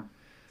think happened?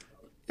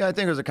 Yeah, I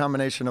think it was a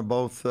combination of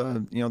both.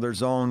 Their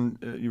zone,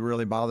 you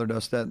really bothered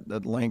us.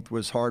 That length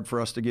was hard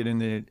for us to get in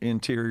the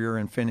interior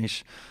and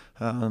finish.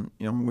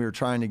 We were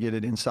trying to get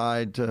it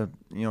inside to,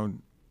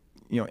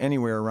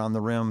 anywhere around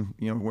the rim,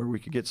 where we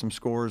could get some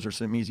scores or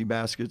some easy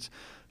baskets.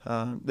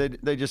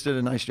 They just did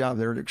a nice job.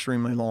 They were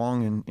extremely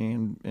long,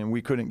 and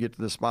we couldn't get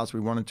to the spots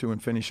we wanted to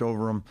and finish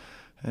over them,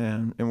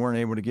 and weren't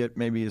able to get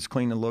maybe as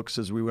clean a looks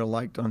as we would have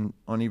liked on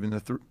even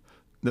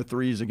the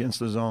threes against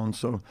the zone.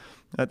 So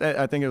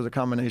I think it was a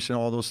combination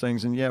of all those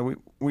things. And yeah,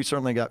 we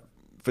certainly got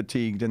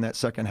fatigued in that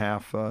second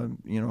half, a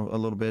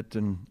little bit.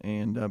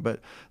 But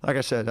like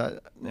I said,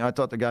 I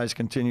thought the guys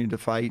continued to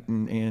fight,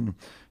 and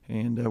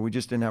we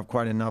just didn't have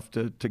quite enough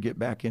to get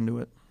back into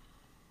it.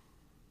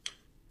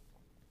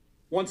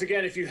 Once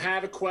again, if you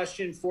have a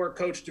question for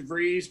Coach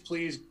DeVries,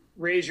 please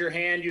raise your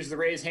hand, use the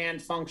raise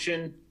hand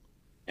function,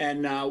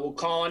 and we'll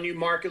call on you.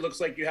 Mark, it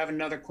looks like you have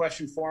another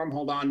question for him.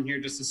 Hold on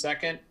here just a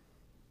second.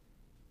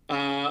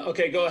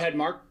 Okay, go ahead,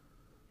 Mark.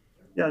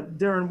 Yeah,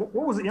 Darren,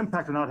 what was the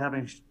impact of not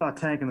having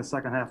Tank in the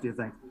second half, do you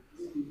think?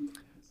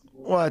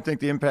 Well, I think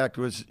the impact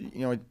was,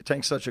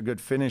 Tank's such a good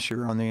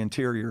finisher on the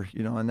interior,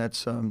 and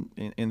that's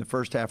in the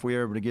first half we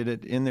were able to get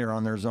it in there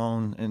on their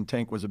zone, and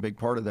Tank was a big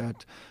part of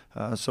that.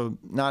 So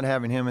not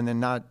having him, and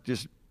then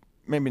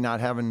maybe not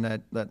having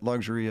that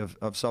luxury of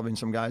subbing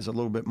some guys a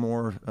little bit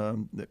more,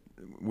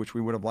 which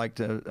we would have liked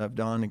to have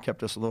done and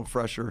kept us a little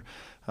fresher.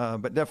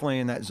 But definitely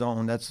in that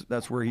zone,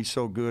 that's where he's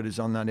so good, is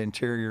on that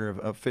interior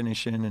of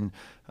finishing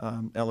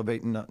and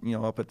elevating,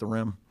 up at the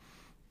rim.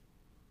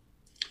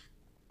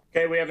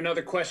 Okay, we have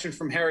another question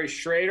from Harry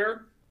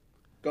Schrader.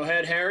 Go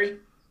ahead, Harry.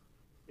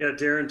 Yeah,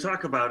 Darren,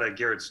 talk about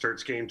Garrett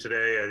Sturt's game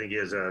today. I think he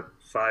has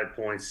 5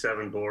 points,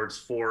 7 boards,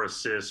 4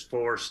 assists,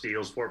 4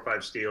 steals, 4 or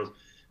 5 steals.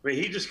 I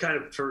mean, he just kind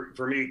of,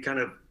 for me, kind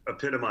of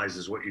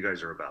epitomizes what you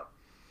guys are about.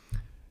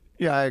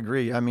 Yeah, I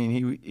agree. I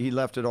mean, he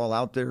left it all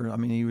out there. I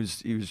mean, he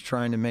was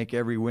trying to make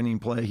every winning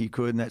play he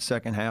could in that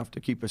second half to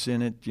keep us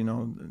in it.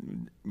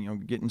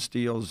 Getting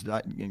steals,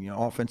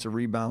 offensive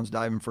rebounds,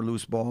 diving for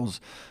loose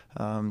balls.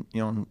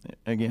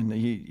 Again,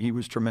 he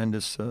was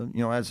tremendous.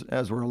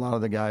 As were a lot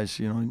of the guys.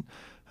 You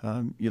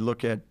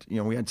look at,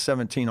 we had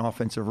 17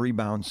 offensive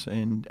rebounds,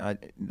 and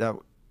that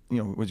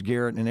was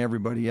Garrett and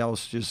everybody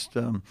else just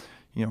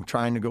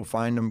trying to go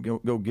find them,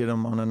 go get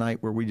them on a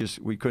night where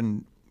we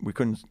couldn't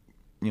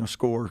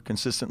score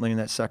consistently in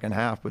that second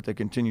half, but they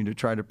continue to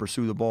try to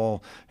pursue the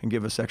ball and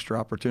give us extra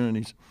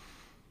opportunities.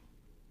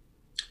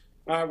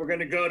 All right, we're going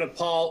to go to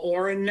Paul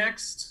Oren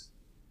next.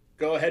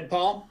 Go ahead,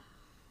 Paul.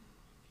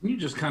 Can you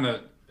just kind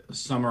of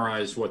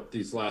summarize what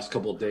these last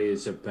couple of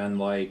days have been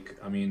like?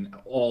 I mean,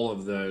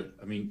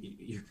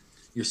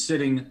 you're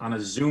sitting on a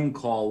Zoom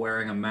call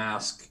wearing a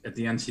mask at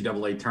the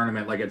NCAA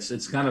tournament. Like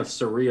it's kind of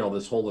surreal,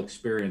 this whole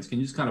experience. Can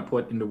you just kind of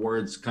put into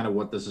words kind of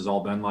what this has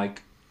all been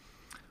like?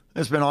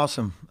 It's been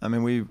awesome. I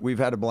mean, we've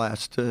had a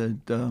blast.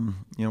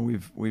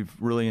 We've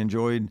really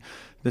enjoyed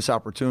this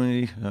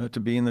opportunity to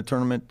be in the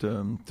tournament,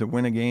 to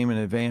win a game in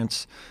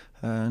advance,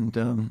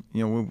 and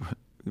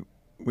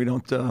we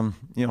don't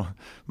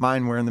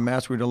mind wearing the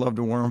mask. We'd have loved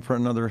to wear them for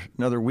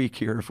another week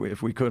here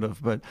if we could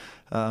have. But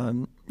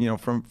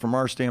from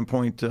our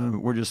standpoint,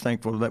 we're just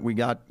thankful that we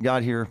got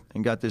here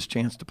and got this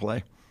chance to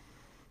play.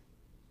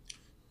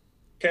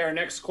 Okay, our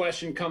next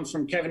question comes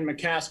from Kevin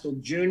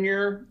McCaskill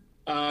Jr.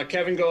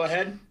 Kevin, go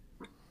ahead.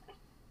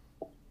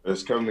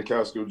 It's Kevin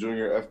McCaskill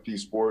Jr., FP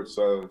Sports,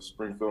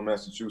 Springfield,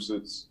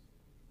 Massachusetts.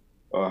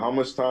 How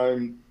much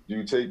time do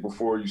you take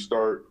before you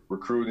start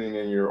recruiting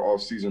in your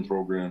off-season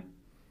program?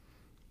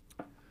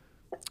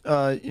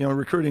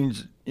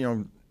 Recruiting's,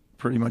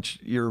 pretty much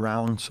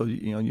year-round, so,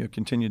 you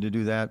continue to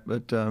do that.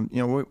 But,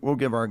 we'll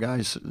give our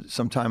guys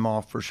some time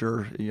off for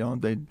sure.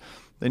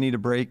 They need a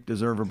break,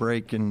 deserve a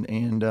break,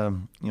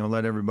 and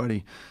let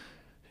everybody,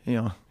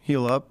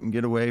 heal up and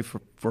get away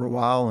for a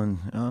while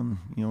and,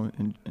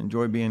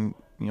 enjoy being,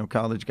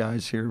 college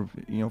guys here,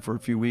 for a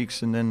few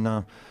weeks. And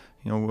then,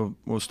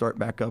 we'll start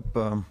back up,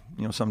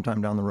 sometime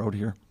down the road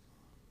here.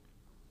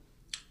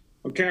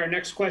 Okay, our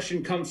next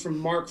question comes from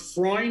Mark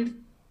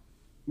Freund.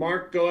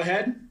 Mark, go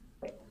ahead.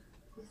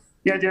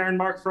 Yeah, Darren,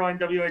 Mark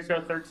Freund, WHO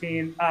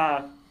 13.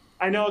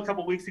 I know a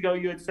couple weeks ago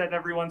you had said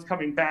everyone's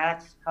coming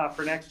back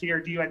for next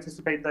year. Do you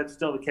anticipate that's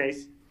still the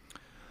case?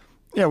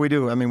 Yeah, we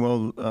do. I mean,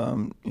 we'll,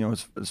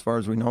 as far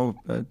as we know,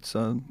 it's,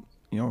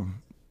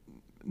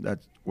 that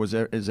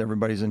is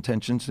everybody's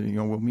intention. So,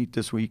 we'll meet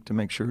this week to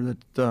make sure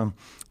that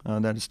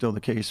that is still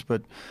the case.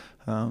 But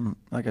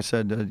like I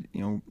said,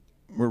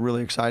 we're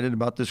really excited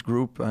about this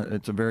group.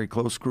 It's a very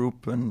close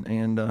group,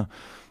 and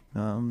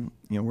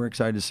we're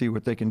excited to see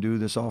what they can do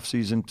this off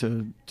season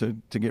to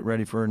get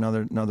ready for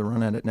another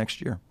run at it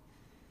next year.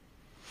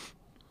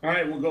 All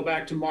right, we'll go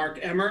back to Mark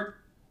Emmert.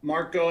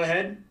 Mark, go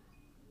ahead.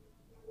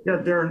 Yeah,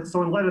 Darren,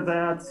 so in light of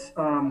that,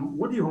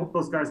 what do you hope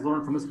those guys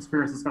learn from this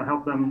experience that's going to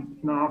help them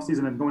in the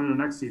offseason and going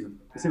into next season?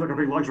 It seems like a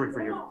big luxury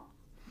for you.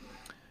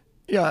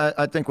 Yeah,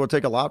 I think we'll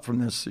take a lot from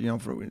this,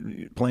 for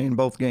playing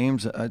both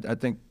games. I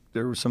think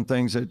there were some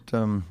things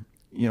that,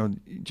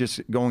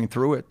 just going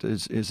through it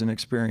is an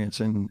experience.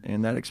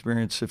 And that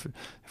experience,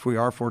 if we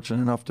are fortunate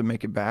enough to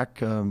make it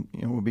back,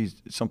 will be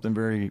something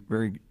very,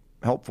 very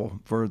helpful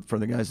for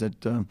the guys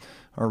that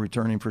are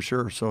returning for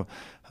sure. So,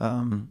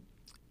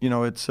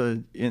 it's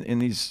in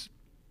these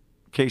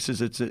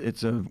cases,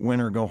 it's a win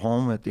or go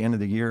home at the end of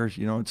the year.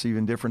 It's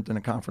even different than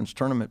a conference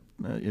tournament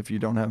if you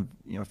don't have,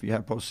 if you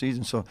have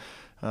postseason. So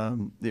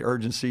the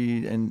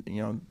urgency and,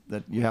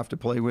 that you have to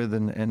play with.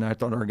 And I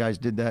thought our guys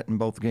did that in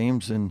both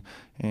games and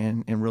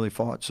really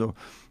fought. So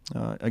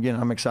again,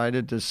 I'm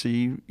excited to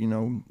see,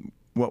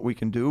 what we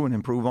can do and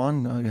improve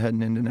on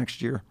heading into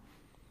next year.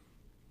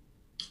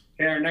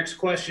 Okay, our next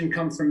question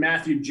comes from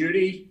Matthew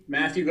Judy.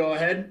 Matthew, go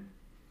ahead.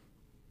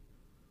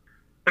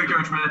 Hey,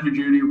 Coach, Matthew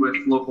Judy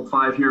with Local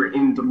 5 here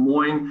in Des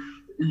Moines.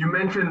 You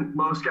mentioned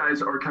most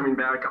guys are coming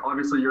back.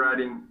 Obviously, you're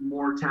adding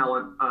more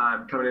talent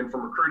coming in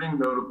from recruiting,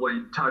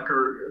 notably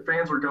Tucker.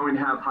 Fans are going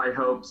to have high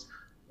hopes.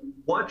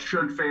 What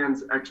should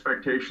fans'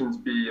 expectations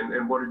be,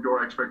 and what are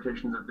your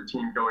expectations of the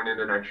team going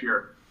into next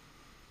year?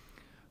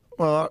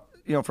 Well,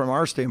 from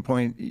our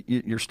standpoint,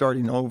 you're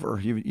starting over.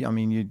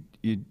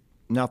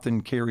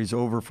 Nothing carries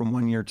over from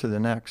one year to the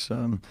next.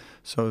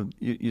 So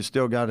you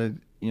still got to,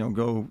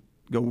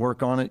 go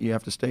work on it. You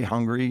have to stay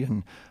hungry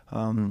and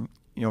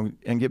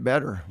and get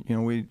better.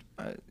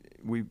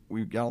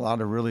 We've got a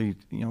lot of really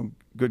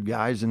good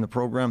guys in the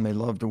program. They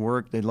love to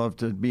work. They love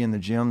to be in the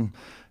gym,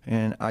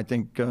 and I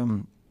think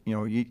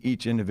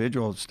each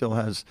individual still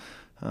has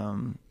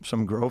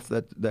some growth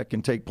that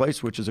can take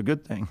place, which is a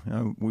good thing.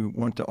 We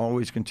want to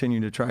always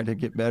continue to try to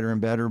get better and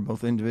better,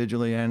 both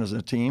individually and as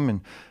a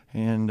team.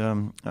 And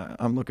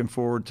I'm looking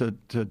forward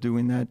to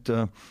doing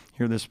that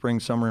here this spring,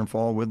 summer, and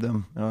fall with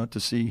them to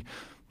see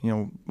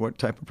what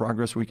type of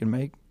progress we can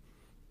make.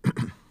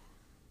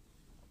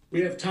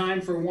 We have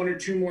time for one or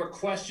two more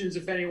questions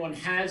if anyone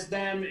has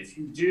them. If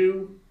you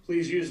do,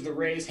 please use the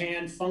raise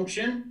hand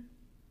function.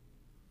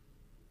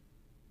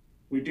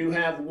 We do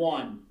have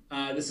one.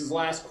 This is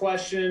last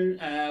question.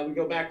 We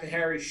go back to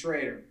Harry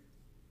Schrader.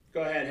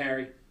 Go ahead,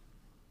 Harry.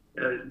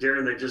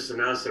 Darren, they just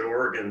announced that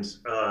Oregon's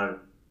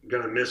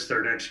going to miss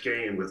their next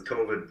game with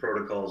COVID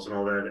protocols and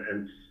all that.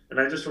 And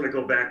I just want to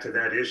go back to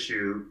that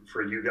issue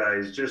for you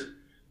guys. Just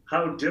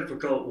how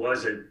difficult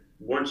was it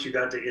once you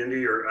got to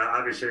Indy? Or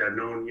obviously I've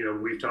known,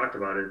 we've talked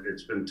about it.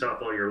 It's been tough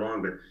all year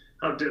long, but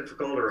how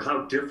difficult or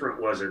how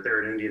different was it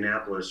there in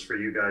Indianapolis for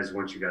you guys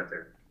once you got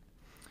there?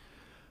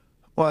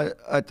 Well,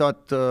 I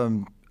thought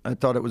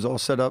it was all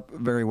set up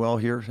very well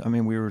here. I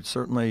mean, we were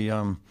certainly,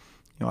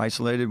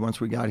 isolated once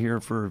we got here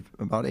for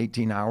about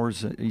 18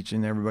 hours, each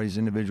in everybody's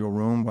individual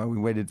room, while we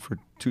waited for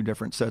 2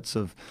 different sets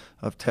of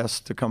tests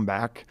to come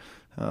back.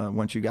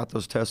 Once you got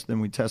those tests, then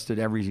we tested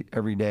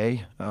every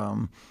day,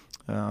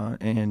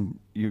 and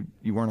you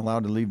weren't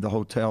allowed to leave the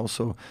hotel.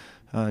 So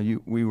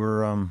we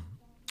were,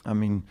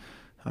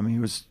 it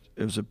was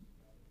a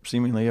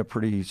seemingly a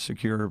pretty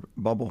secure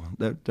bubble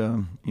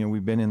that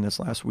we've been in this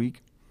last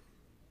week.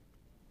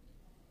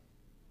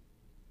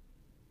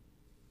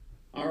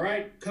 All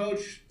right,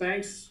 Coach,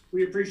 thanks.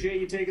 We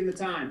appreciate you taking the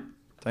time.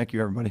 Thank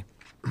you, everybody.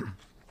 All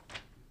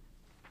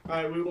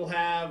right, we will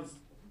have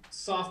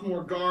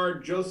sophomore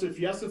guard Joseph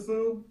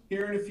Yesufu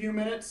here in a few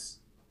minutes.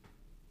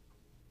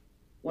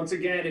 Once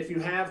again, if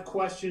you have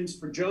questions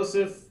for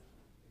Joseph,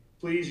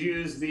 please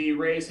use the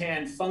raise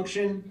hand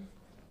function.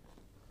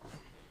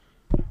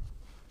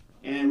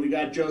 And we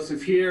got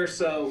Joseph here.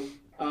 So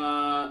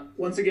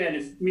once again,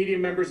 if media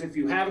members, if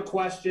you have a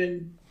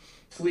question,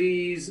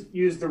 please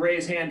use the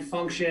raise hand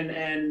function.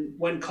 And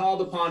when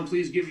called upon,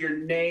 please give your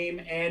name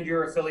and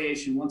your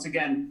affiliation. Once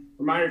again,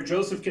 reminder,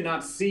 Joseph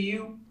cannot see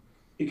you.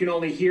 He can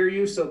only hear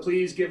you. So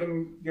please give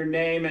him your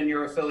name and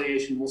your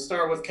affiliation. We'll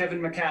start with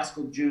Kevin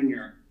McCaskill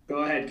Jr.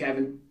 Go ahead,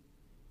 Kevin.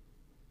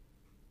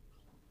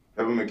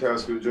 Kevin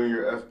McCaskill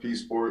Jr., FP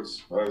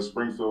Sports,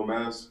 Springfield,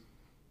 Mass.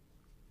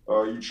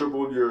 You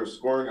tripled your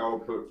scoring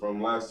output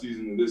from last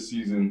season to this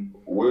season.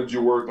 What did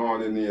you work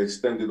on in the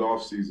extended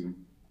off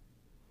season?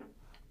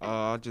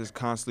 I just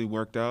constantly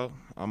worked out.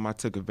 I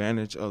took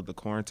advantage of the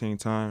quarantine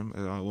time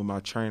with my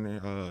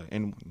trainer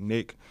and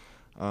Nick.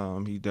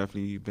 He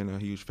definitely been a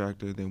huge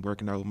factor. Then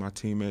working out with my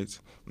teammates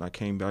when I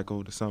came back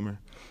over the summer.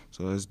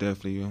 So it's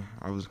definitely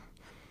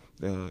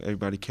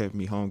everybody kept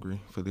me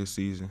hungry for this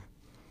season.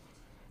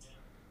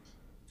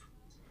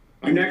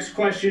 Our next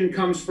question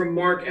comes from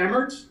Mark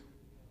Emmert.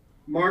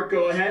 Mark,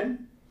 go ahead.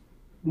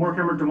 Mark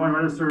Emmert, Des Moines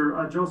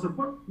Register. Joseph,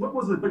 what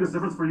was the biggest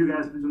difference for you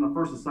guys between the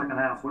first and second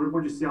half?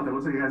 What did you see out there?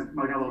 Looks like you guys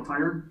might have got a little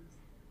tired.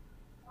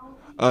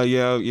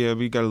 Yeah,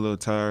 we got a little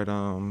tired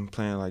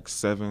playing like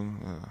 7.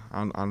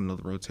 I don't know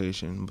the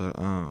rotation, but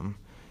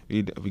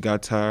we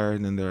got tired,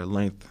 and then their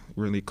length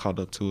really caught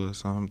up to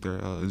us,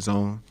 their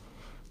zone.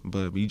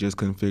 But we just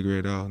couldn't figure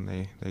it out, and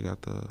they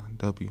got the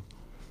W.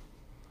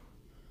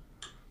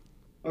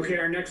 Okay,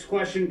 our next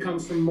question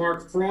comes from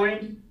Mark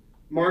Freund.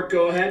 Mark,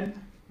 go ahead.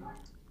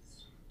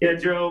 Yeah,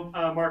 Joe,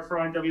 Mark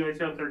Freund, WHO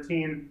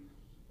 13.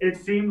 It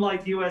seemed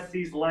like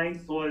USC's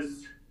length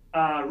was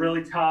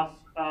really tough.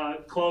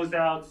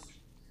 Closeouts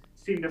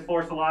seemed to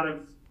force a lot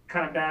of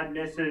kind of bad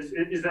misses.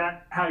 Is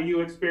that how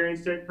you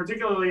experienced it,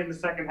 particularly in the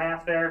second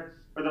half there,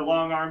 where the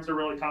long arms are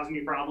really causing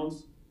you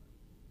problems?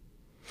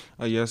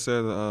 Yes,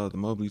 sir. The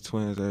Mobley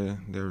twins,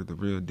 they're the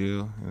real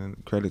deal,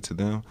 and credit to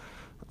them.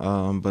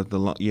 But the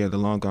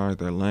long arms,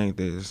 their length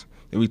is.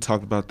 And we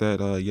talked about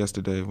that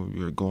yesterday when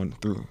we were going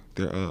through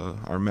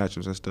our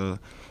matchups and stuff.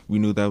 We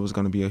knew that was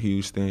going to be a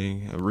huge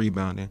thing,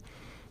 rebounding.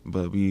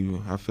 But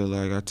I feel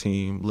like our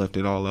team left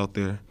it all out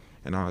there,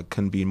 and I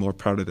couldn't be more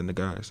prouder than the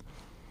guys.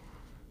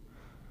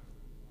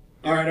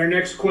 All right, our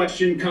next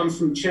question comes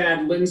from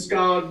Chad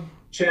Lindskog.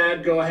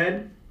 Chad, go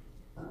ahead.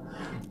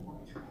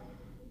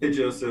 Hey,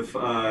 Joseph.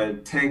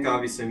 Tank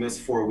obviously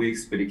missed 4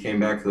 weeks, but he came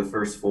back for the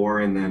first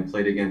 4 and then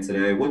played again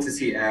today. What does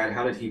he add?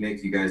 How did he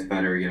make you guys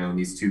better, in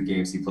these 2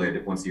 games he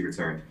played once he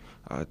returned?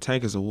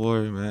 Tank is a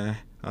warrior, man.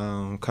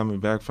 Coming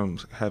back from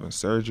having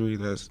surgery,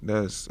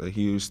 that's a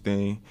huge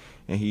thing,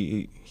 and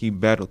he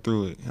battled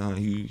through it.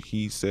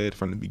 He said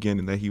from the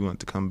beginning that he wanted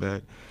to come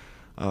back.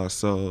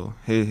 So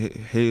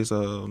he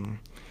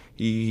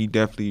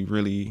definitely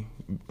really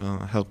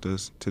helped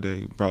us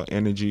today. Brought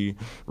energy,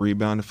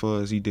 rebounded for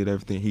us. He did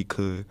everything he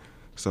could.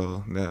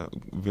 So that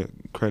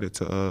credit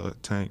to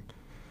Tank.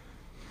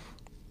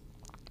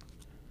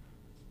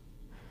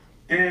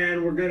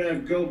 And we're gonna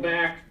go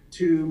back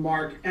to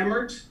Mark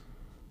Emmert.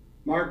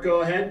 Mark,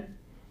 go ahead.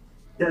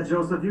 Yeah,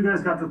 Joseph, you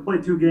guys got to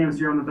play 2 games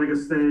here on the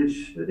biggest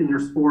stage in your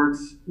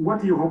sports.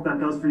 What do you hope that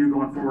does for you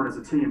going forward as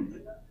a team?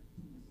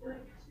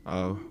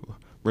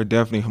 We're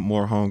definitely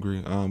more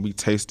hungry. We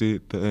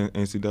tasted the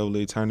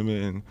NCAA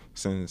tournament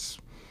since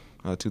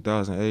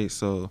 2008,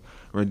 so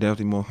we're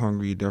definitely more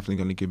hungry. Definitely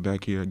going to get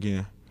back here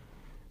again,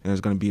 and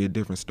it's going to be a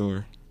different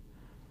story.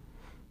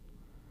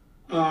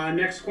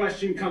 Next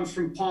question comes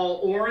from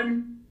Paul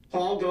Oren.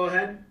 Paul, go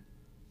ahead.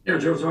 Yeah,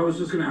 Joe, so I was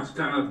just going to ask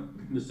kind of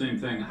the same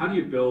thing. How do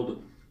you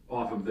build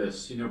off of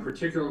this?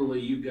 Particularly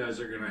you guys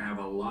are going to have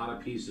a lot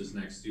of pieces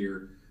next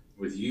year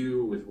with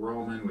you, with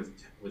Roman,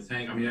 with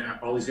Tank. I mean,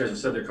 all these guys have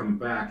said they're coming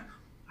back.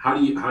 How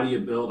do you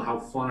build? How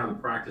fun are the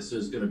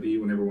practices going to be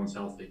when everyone's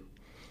healthy?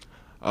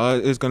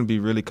 It's going to be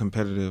really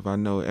competitive. I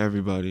know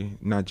everybody,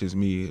 not just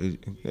me.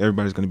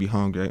 Everybody's going to be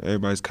hungry.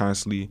 Everybody's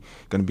constantly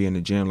going to be in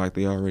the gym like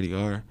they already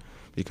are,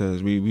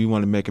 because we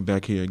want to make it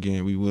back here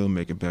again. We will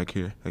make it back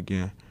here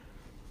again.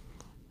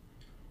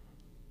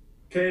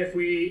 Okay,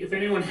 if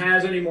anyone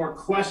has any more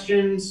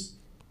questions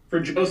for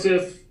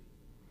Joseph,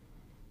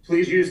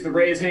 please use the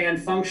raise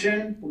hand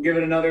function. We'll give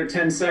it another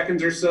 10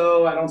 seconds or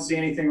so. I don't see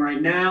anything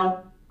right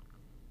now.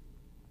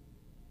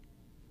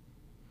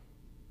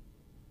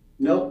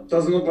 Nope,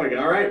 doesn't look like it.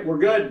 All right, we're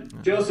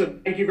good. Joseph,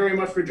 thank you very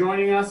much for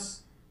joining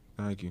us.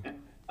 Thank you.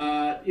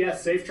 Yeah,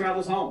 safe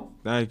travels home.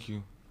 Thank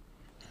you.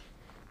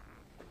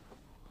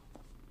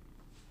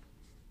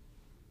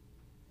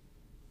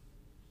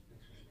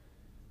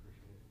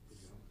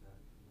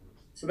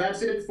 So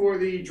that's it for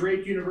the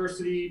Drake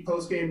University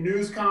postgame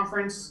news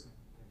conference.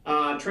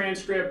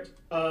 Transcript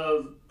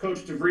of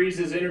Coach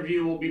DeVries'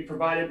 interview will be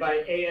provided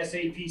by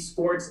ASAP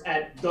Sports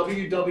at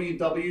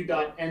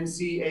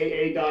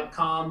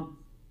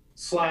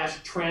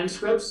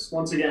www.ncaa.com/transcripts.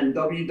 Once again,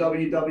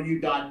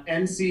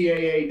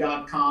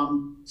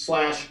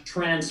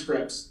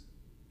 www.ncaa.com/transcripts.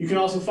 You can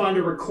also find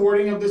a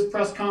recording of this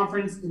press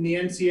conference in the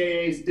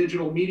NCAA's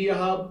digital media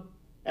hub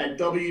at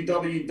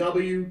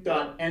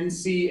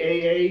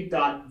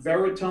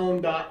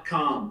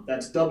www.ncaa.veritone.com.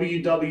 That's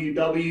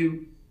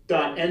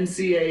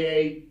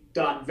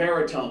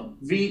www.ncaa.veritone,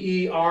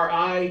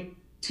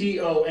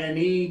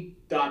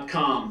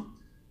 veritone.com.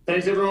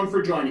 Thanks everyone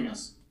for joining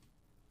us.